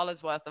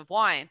 $1,000 worth of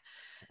wine.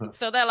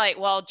 So they're like,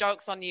 well,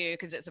 joke's on you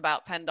because it's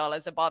about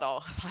 $10 a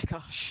bottle. It's like,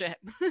 oh shit.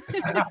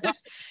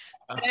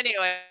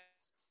 Anyway,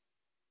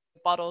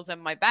 bottles in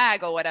my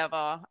bag or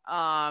whatever.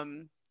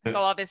 So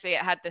obviously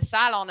it had the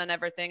salon and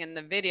everything in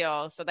the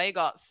video. So they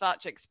got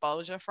such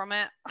exposure from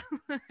it.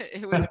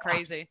 It was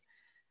crazy.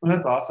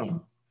 That's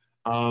awesome.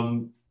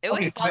 It was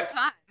Okay, fun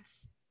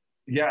times.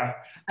 yeah,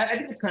 I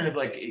think it's kind of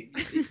like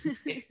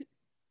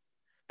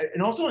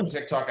and also on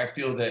TikTok, I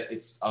feel that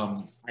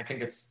I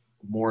think it's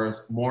more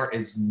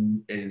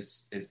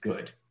is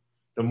good.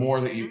 The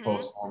more that you Hmm.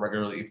 post, the more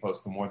regularly you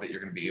post, the more that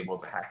you're going to be able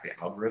to hack the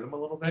algorithm a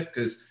little bit.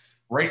 Because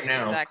right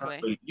now, Exactly.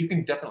 currently, you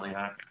can definitely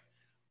hack it.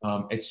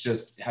 It's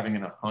just having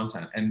enough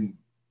content. And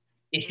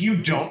if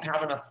you don't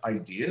have enough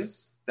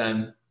ideas,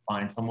 then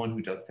find someone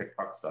who does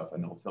TikTok stuff,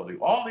 and they'll tell you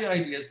all the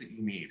ideas that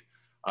you need.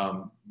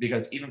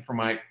 Because even for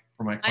my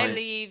I client,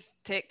 leave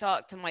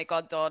TikTok to my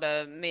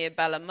goddaughter, Mia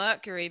Bella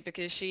Mercury,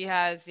 because she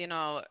has, you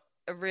know,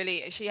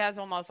 she has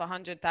almost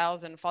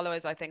 100,000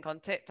 followers, I think, on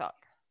TikTok.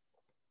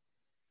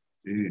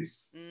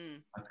 geez,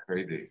 Mm. that's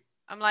crazy.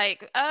 I'm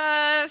like,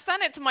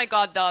 send it to my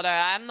goddaughter.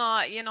 I'm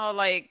not, you know,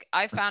 like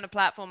I found a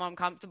platform I'm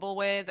comfortable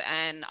with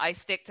and I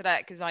stick to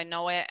that because I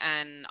know it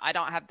and I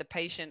don't have the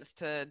patience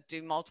to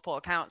do multiple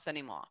accounts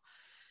anymore.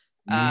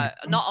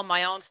 Mm-hmm. Not on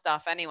my own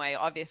stuff anyway,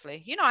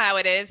 obviously. You know how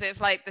it is.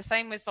 It's like the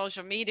same with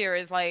social media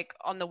is like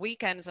on the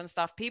weekends and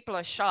stuff, people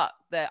are shocked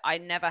that I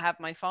never have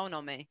my phone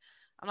on me.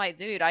 I'm like,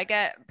 dude, I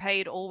get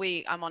paid all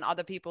week. I'm on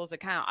other people's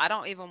account. I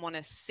don't even want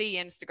to see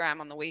Instagram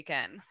on the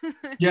weekend.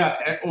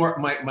 Yeah, or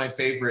my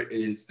favorite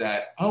is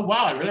that, oh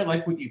wow, I really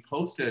like what you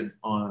posted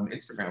on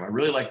Instagram. I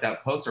really like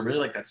that post. I really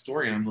like that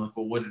story. And I'm like,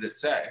 well, what did it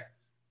say?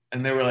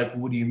 And they were like,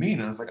 what do you mean?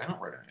 And I was like, I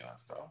don't write any of that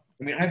stuff.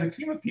 I mean, I have a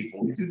team of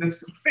people who do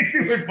this,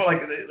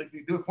 like they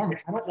do it for me.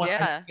 I don't want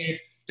Yeah.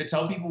 to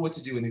tell people what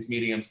to do in these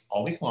mediums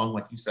all week long,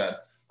 like you said.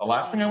 The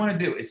last thing I Mm. want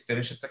to do is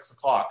finish at 6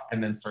 o'clock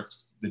and then start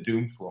the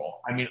doom scroll.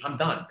 I mean, I'm Oh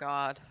done.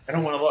 God. I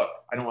don't want to look.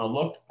 I don't want to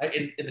look.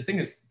 And the thing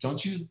is,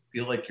 don't you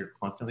feel like you're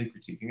constantly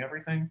critiquing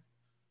everything?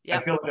 I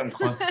Yep. feel like I'm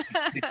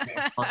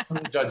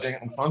constantly judging.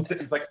 I'm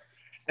constantly like,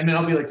 and then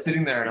I'll be like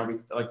sitting there and I'll be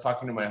like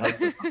talking to my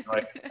husband.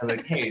 I'm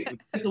like, hey,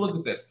 take a look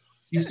at this.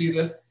 You see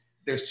this?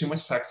 There's too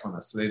much text on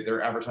this. So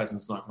their advertising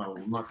is not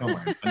going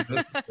to And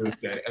this is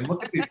Thursday. And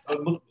look at these.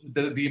 Look,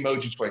 the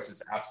emoji choice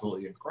is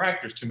absolutely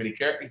incorrect. There's too many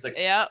characters. Like,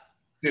 Yep.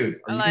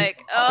 dude, I'm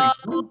like,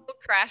 oh,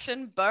 crash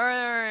and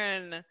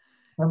burn.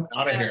 I'm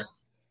out of Yeah, here.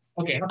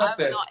 Okay, how about I'm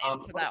this? not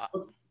into that.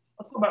 Let's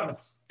go about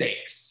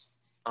mistakes.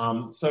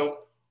 So,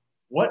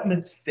 what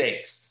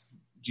mistakes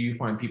do you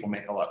find people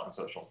make a lot on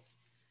social?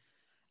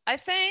 I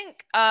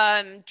think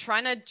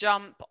trying to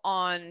jump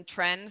on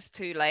trends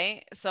too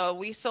late. So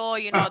we saw,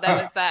 you know, there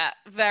was that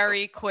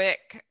very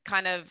quick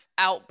kind of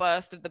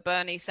outburst of the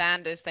Bernie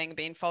Sanders thing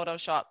being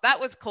photoshopped. That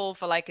was cool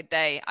for like a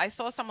day. I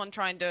saw someone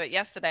try and do it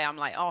yesterday. I'm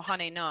like, oh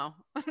honey, no.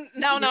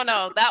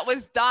 No. That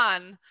was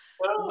done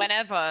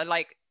whenever.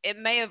 Like it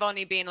may have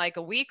only been like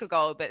a week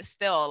ago, but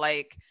still,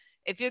 like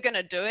if you're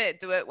gonna do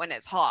it when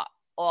it's hot.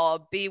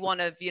 Or be one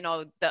of, you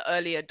know, the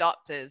early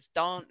adopters.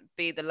 Don't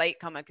be the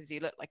latecomer because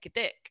you look like a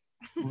dick.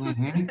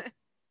 Mm-hmm.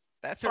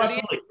 That's Oh,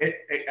 really absolutely.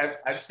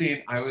 I've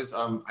seen. I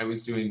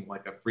was doing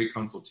like a free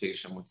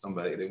consultation with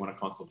somebody. They want a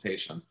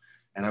consultation,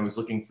 and I was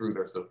looking through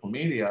their social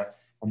media,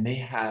 and they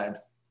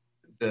had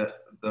the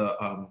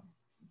the um,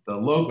 the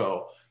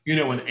logo. You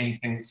know, when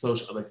anything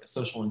social, like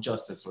social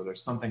injustice, or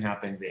there's something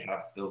happening, they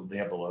have the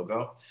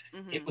logo.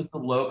 It was the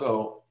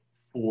logo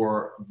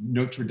for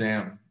Notre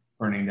Dame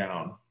burning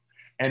down,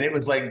 and it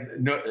was like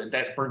no,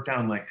 that burnt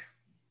down like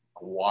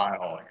a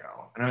while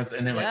ago.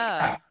 And they're like,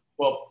 yeah. yeah,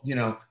 well, you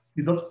know,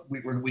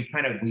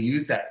 we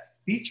used that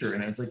feature,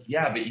 and it's like,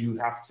 yeah, but you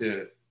have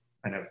to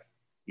kind of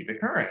keep it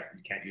current.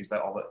 You can't use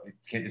that all that. You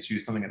can't just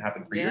use something that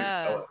happened 3 years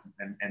Yeah. ago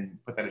and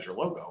put that as your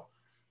logo.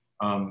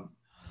 Um,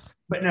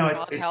 but no,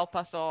 God help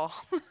us all.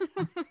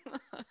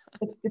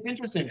 it's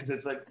interesting because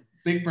it's like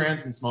big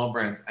brands and small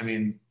brands. I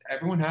mean,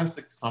 everyone has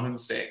the common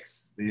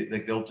mistakes.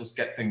 They'll just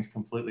get things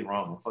completely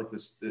wrong. It's like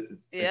this. Like,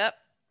 Yep.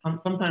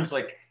 sometimes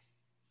like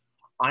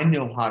I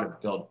know how to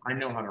build, I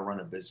know how to run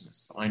a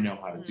business. So I know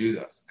how to do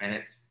this. And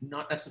it's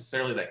not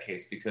necessarily that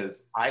case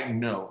because I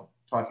know,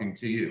 talking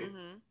to you,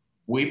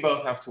 we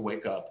both have to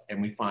wake up and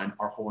we find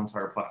our whole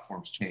entire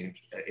platform's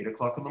changed at 8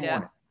 o'clock in the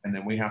morning. And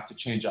then we have to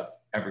change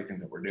up everything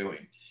that we're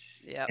doing.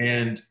 Yep.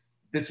 And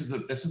this is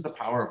the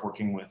power of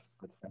working with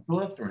a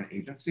specialist or an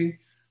agency.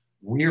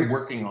 We're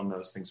working on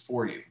those things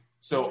for you.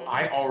 So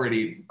I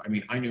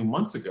knew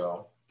months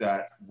ago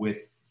that with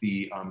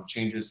the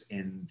changes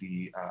in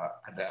the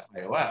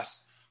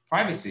iOS,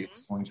 privacy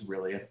was going to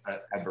really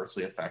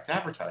adversely affect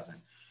advertising.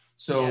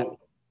 So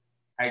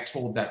I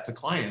told that to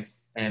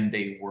clients and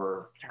they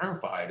were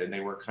terrified and they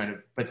were kind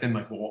of, but then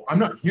like, well, I'm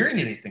not hearing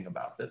anything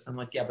about this. I'm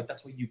like, yeah, but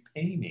that's what you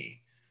pay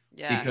me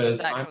because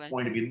exactly. I'm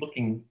going to be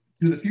looking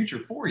to the future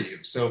for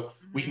you. So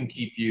we can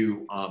keep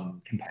you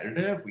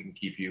competitive. We can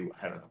keep you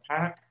ahead of the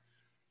pack.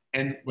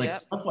 And like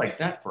stuff like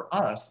that for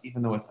us,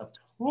 even though it's a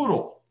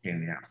total pain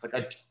in the ass, like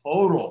a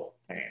total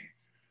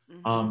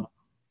pain.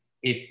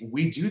 If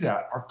we do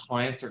that, our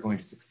clients are going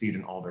to succeed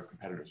and all their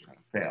competitors are going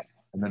to fail.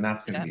 And then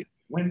that's going to be a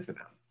win for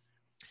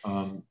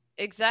them.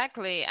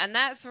 Exactly. And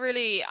that's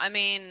really, I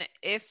mean,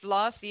 if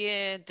last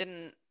year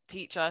didn't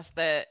teach us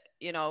that,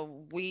 you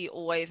know, we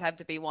always have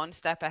to be one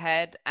step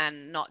ahead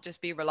and not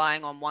just be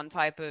relying on one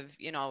type of,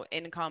 you know,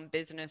 income,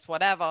 business,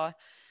 whatever,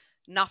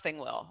 nothing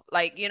will.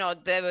 Like, you know,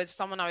 there was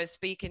someone I was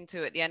speaking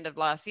to at the end of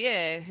last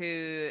year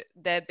who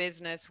their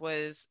business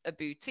was a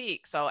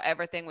boutique. So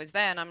everything was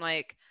there. And I'm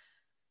like,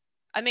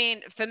 I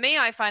mean, for me,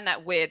 I find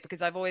that weird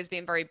because I've always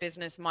been very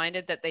business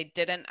minded that they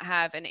didn't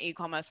have an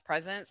e-commerce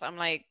presence. I'm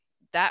like,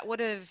 that would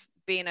have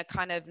been a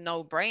kind of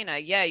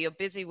no-brainer. Yeah, you're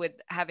busy with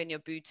having your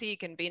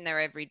boutique and being there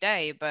every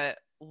day, but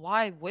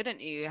why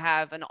wouldn't you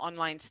have an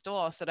online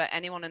store so that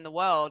anyone in the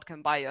world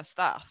can buy your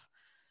stuff?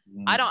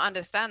 I don't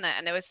understand that.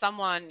 And there was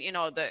someone,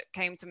 that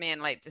came to me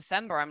in like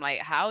December. I'm like,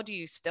 how do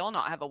you still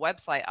not have a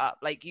website up?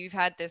 Like, you've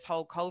had this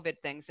whole COVID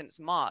thing since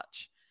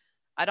March.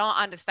 I don't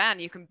understand.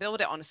 You can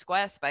build it on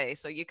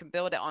Squarespace, or you can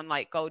build it on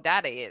like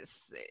GoDaddy.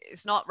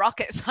 It's not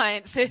rocket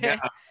science here. Yeah.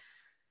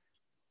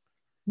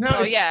 No,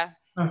 So yeah.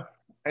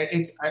 I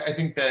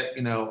think that,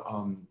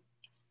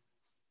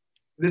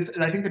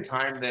 I think the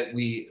time that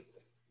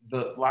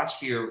the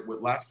last year,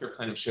 what last year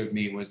kind of showed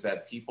me was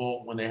that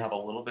people, when they have a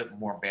little bit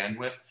more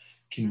bandwidth,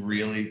 can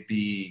really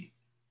be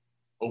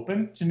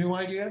open to new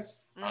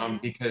ideas.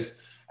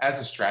 Because as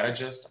a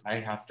strategist, I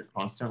have to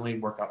constantly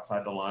work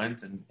outside the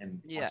lines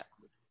and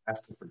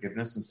ask for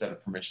forgiveness instead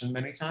of permission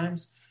many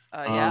times,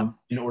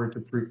 in order to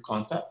prove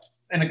concept.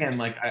 And again,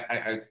 like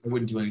I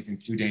wouldn't do anything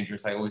too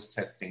dangerous. I always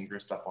test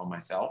dangerous stuff on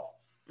myself,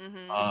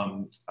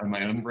 on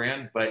my own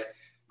brand. But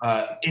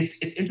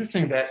it's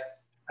interesting that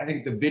I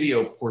think the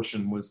video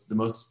portion was the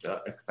most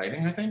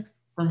exciting. I think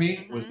for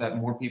me was that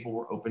more people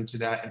were open to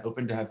that and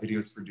open to have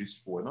videos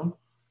produced for them.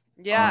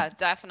 Yeah,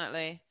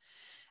 definitely.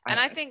 And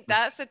I think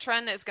that's a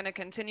trend that's going to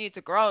continue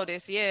to grow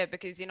this year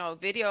because,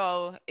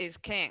 video is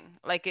king.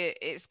 Like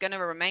it's going to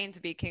remain to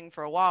be king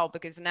for a while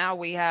because now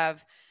we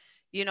have,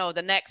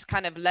 the next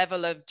kind of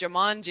level of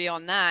Jumanji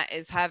on that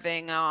is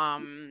having,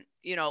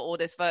 all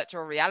this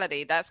virtual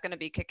reality. That's going to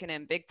be kicking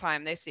in big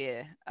time this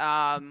year.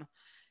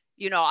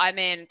 I'm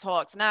in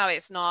talks now.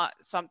 It's not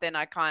something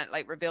I can't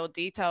like reveal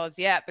details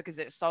yet because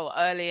it's so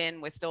early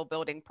and we're still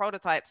building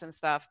prototypes and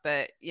stuff.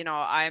 But,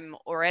 I'm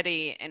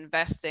already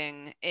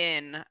investing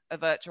in a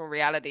virtual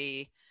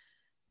reality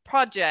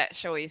project,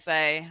 shall we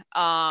say.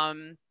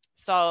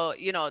 So,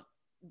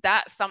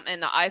 that's something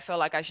that I feel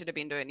like I should have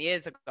been doing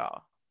years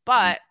ago.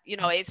 But,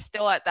 it's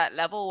still at that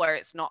level where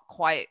it's not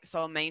quite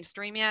so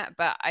mainstream yet.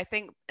 But I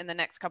think in the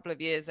next couple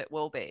of years it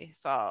will be.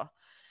 So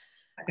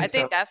I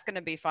think that's going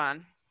to be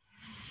fun.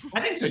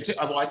 I think so too.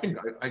 Well, I think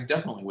I'm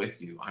definitely with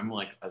you. I'm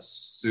like a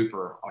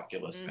super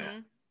Oculus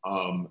fan,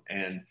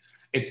 and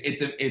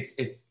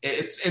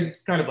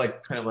it's kind of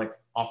like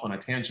off on a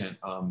tangent.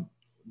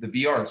 The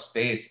VR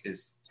space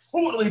is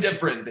totally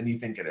different than you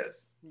think it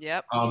is.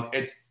 Yep.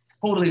 It's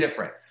totally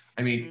different.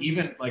 I mean,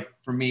 even like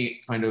for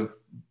me, kind of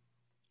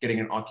getting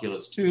an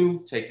Oculus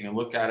 2, taking a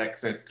look at it,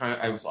 because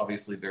I was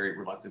obviously very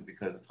reluctant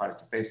because it ties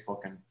to Facebook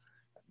and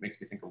it makes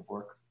me think of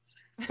work.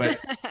 But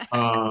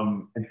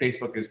and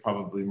Facebook is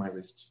probably my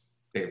least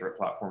favorite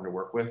platform to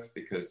work with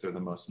because they're the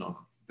most known.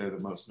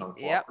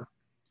 Yep.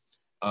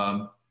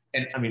 And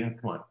I mean,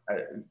 come on,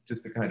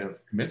 just to kind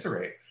of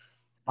commiserate,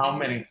 how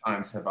many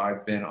times have I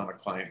been on a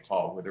client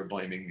call where they're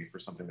blaming me for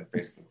something that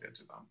Facebook did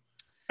to them?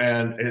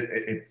 And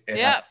it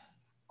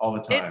happens all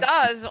the time. It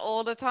does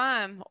all the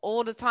time.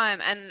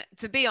 And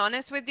to be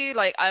honest with you,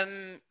 like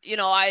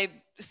I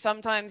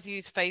sometimes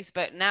use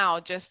Facebook now,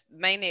 just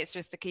mainly it's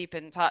just to keep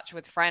in touch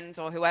with friends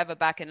or whoever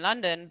back in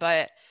London.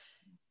 But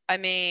I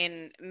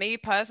mean, me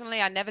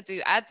personally, I never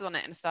do ads on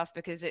it and stuff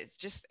because it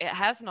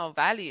has no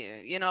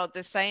value.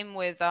 The same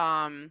with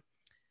Instagram.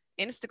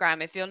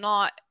 If you're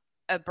not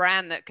a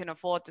brand that can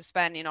afford to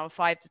spend,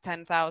 $5,000 to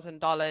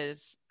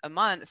 $10,000 a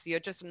month, you're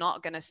just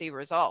not going to see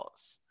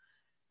results.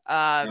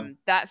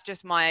 That's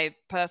just my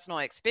personal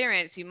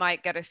experience. You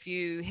might get a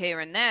few here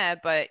and there,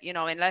 but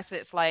unless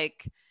it's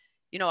like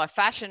a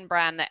fashion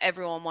brand that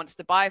everyone wants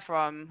to buy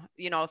from,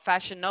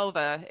 Fashion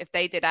Nova, if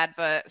they did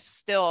adverts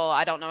still,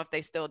 I don't know if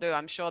they still do,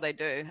 I'm sure they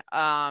do.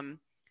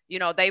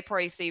 They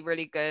probably see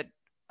really good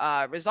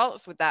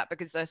results with that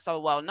because they're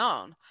so well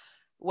known.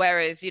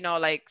 Whereas,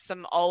 like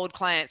some old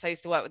clients I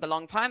used to work with a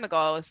long time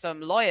ago, some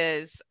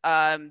lawyers,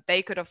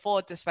 they could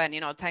afford to spend,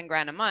 10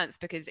 grand a month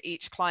because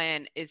each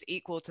client is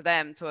equal to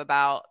them to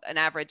about an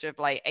average of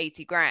like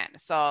 80 grand.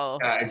 So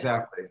yeah,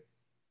 exactly.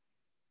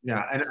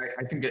 Yeah, and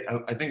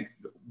I think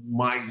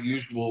my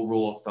usual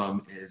rule of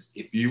thumb is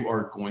if you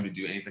are going to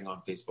do anything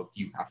on Facebook,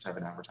 you have to have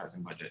an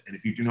advertising budget. And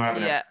if you do not have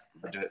an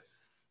advertising budget,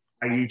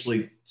 I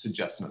usually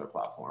suggest another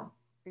platform.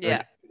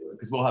 Yeah.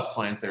 Because we'll have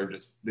clients that are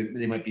just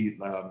they might be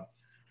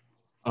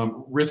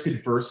risk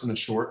adverse in the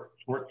short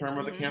term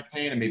of the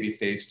campaign, and maybe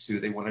phase 2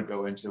 they want to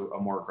go into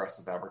a more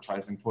aggressive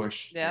advertising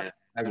push. Yeah. And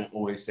I will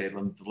always say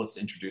let's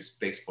introduce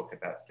Facebook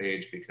at that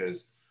stage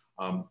because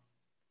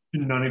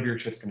none of your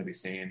shit's going to be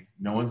seen.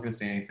 No one's going to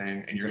see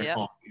anything, and you're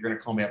going to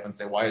call me up and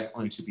say, "Why is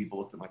only 2 people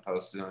looked at my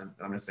post?" And I'm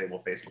going to say,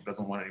 "Well, Facebook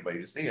doesn't want anybody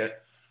to see it."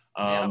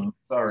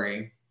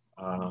 Sorry,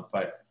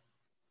 but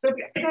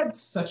Sophie, I had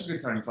such a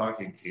good time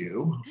talking to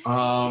you.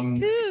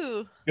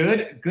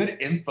 Good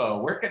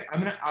info.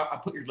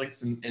 I'll put your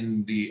links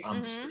in the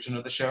description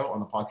of the show on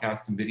the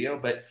podcast and video.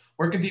 But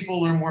where can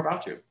people learn more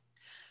about you?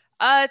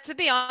 To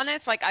be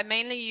honest, like I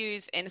mainly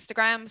use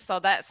Instagram, so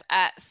that's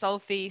at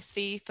Sophie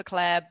C for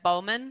Claire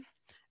Bowman.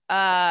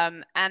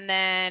 And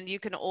then you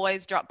can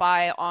always drop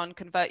by on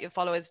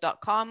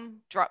convertyourfollowers.com,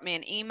 drop me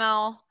an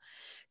email,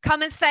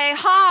 come and say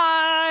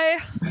hi.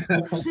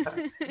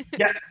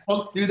 Yeah,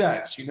 folks, do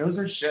that. She knows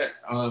her shit.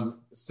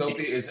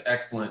 Sophie is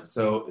excellent.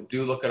 So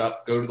do look it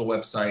up. Go to the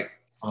website.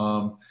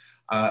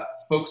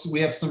 Folks,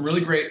 we have some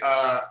really great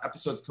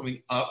episodes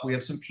coming up. We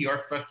have some PR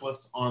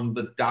specialists on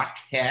the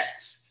docket.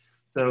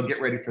 So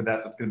get ready for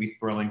that. That's going to be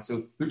thrilling.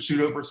 So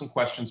shoot over some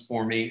questions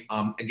for me.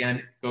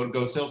 Again, go to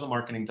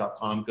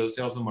gosalesandmarketing.com,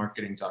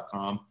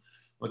 gosalesandmarketing.com.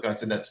 Look, I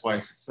said that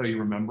twice so you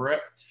remember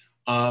it.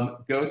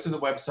 Go to the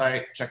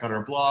website, check out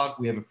our blog.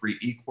 We have a free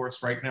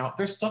e-course right now.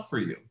 There's stuff for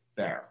you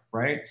there,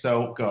 right?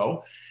 So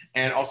go.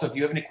 And also, if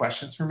you have any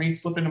questions for me,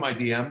 slip into my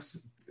DMs.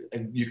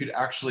 And you could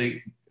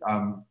actually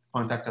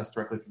contact us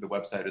directly through the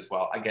website as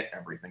well. I get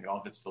everything. It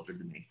all gets filtered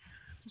to me.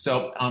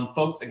 So,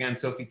 folks, again,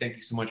 Sophie, thank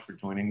you so much for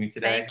joining me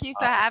today. Thank you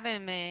for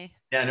having me.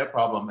 Yeah, no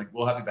problem. Like,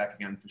 we'll have you back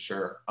again for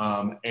sure.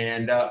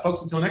 And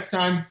folks, until next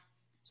time,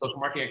 Social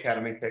Marketing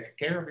Academy, take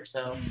care of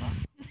yourself.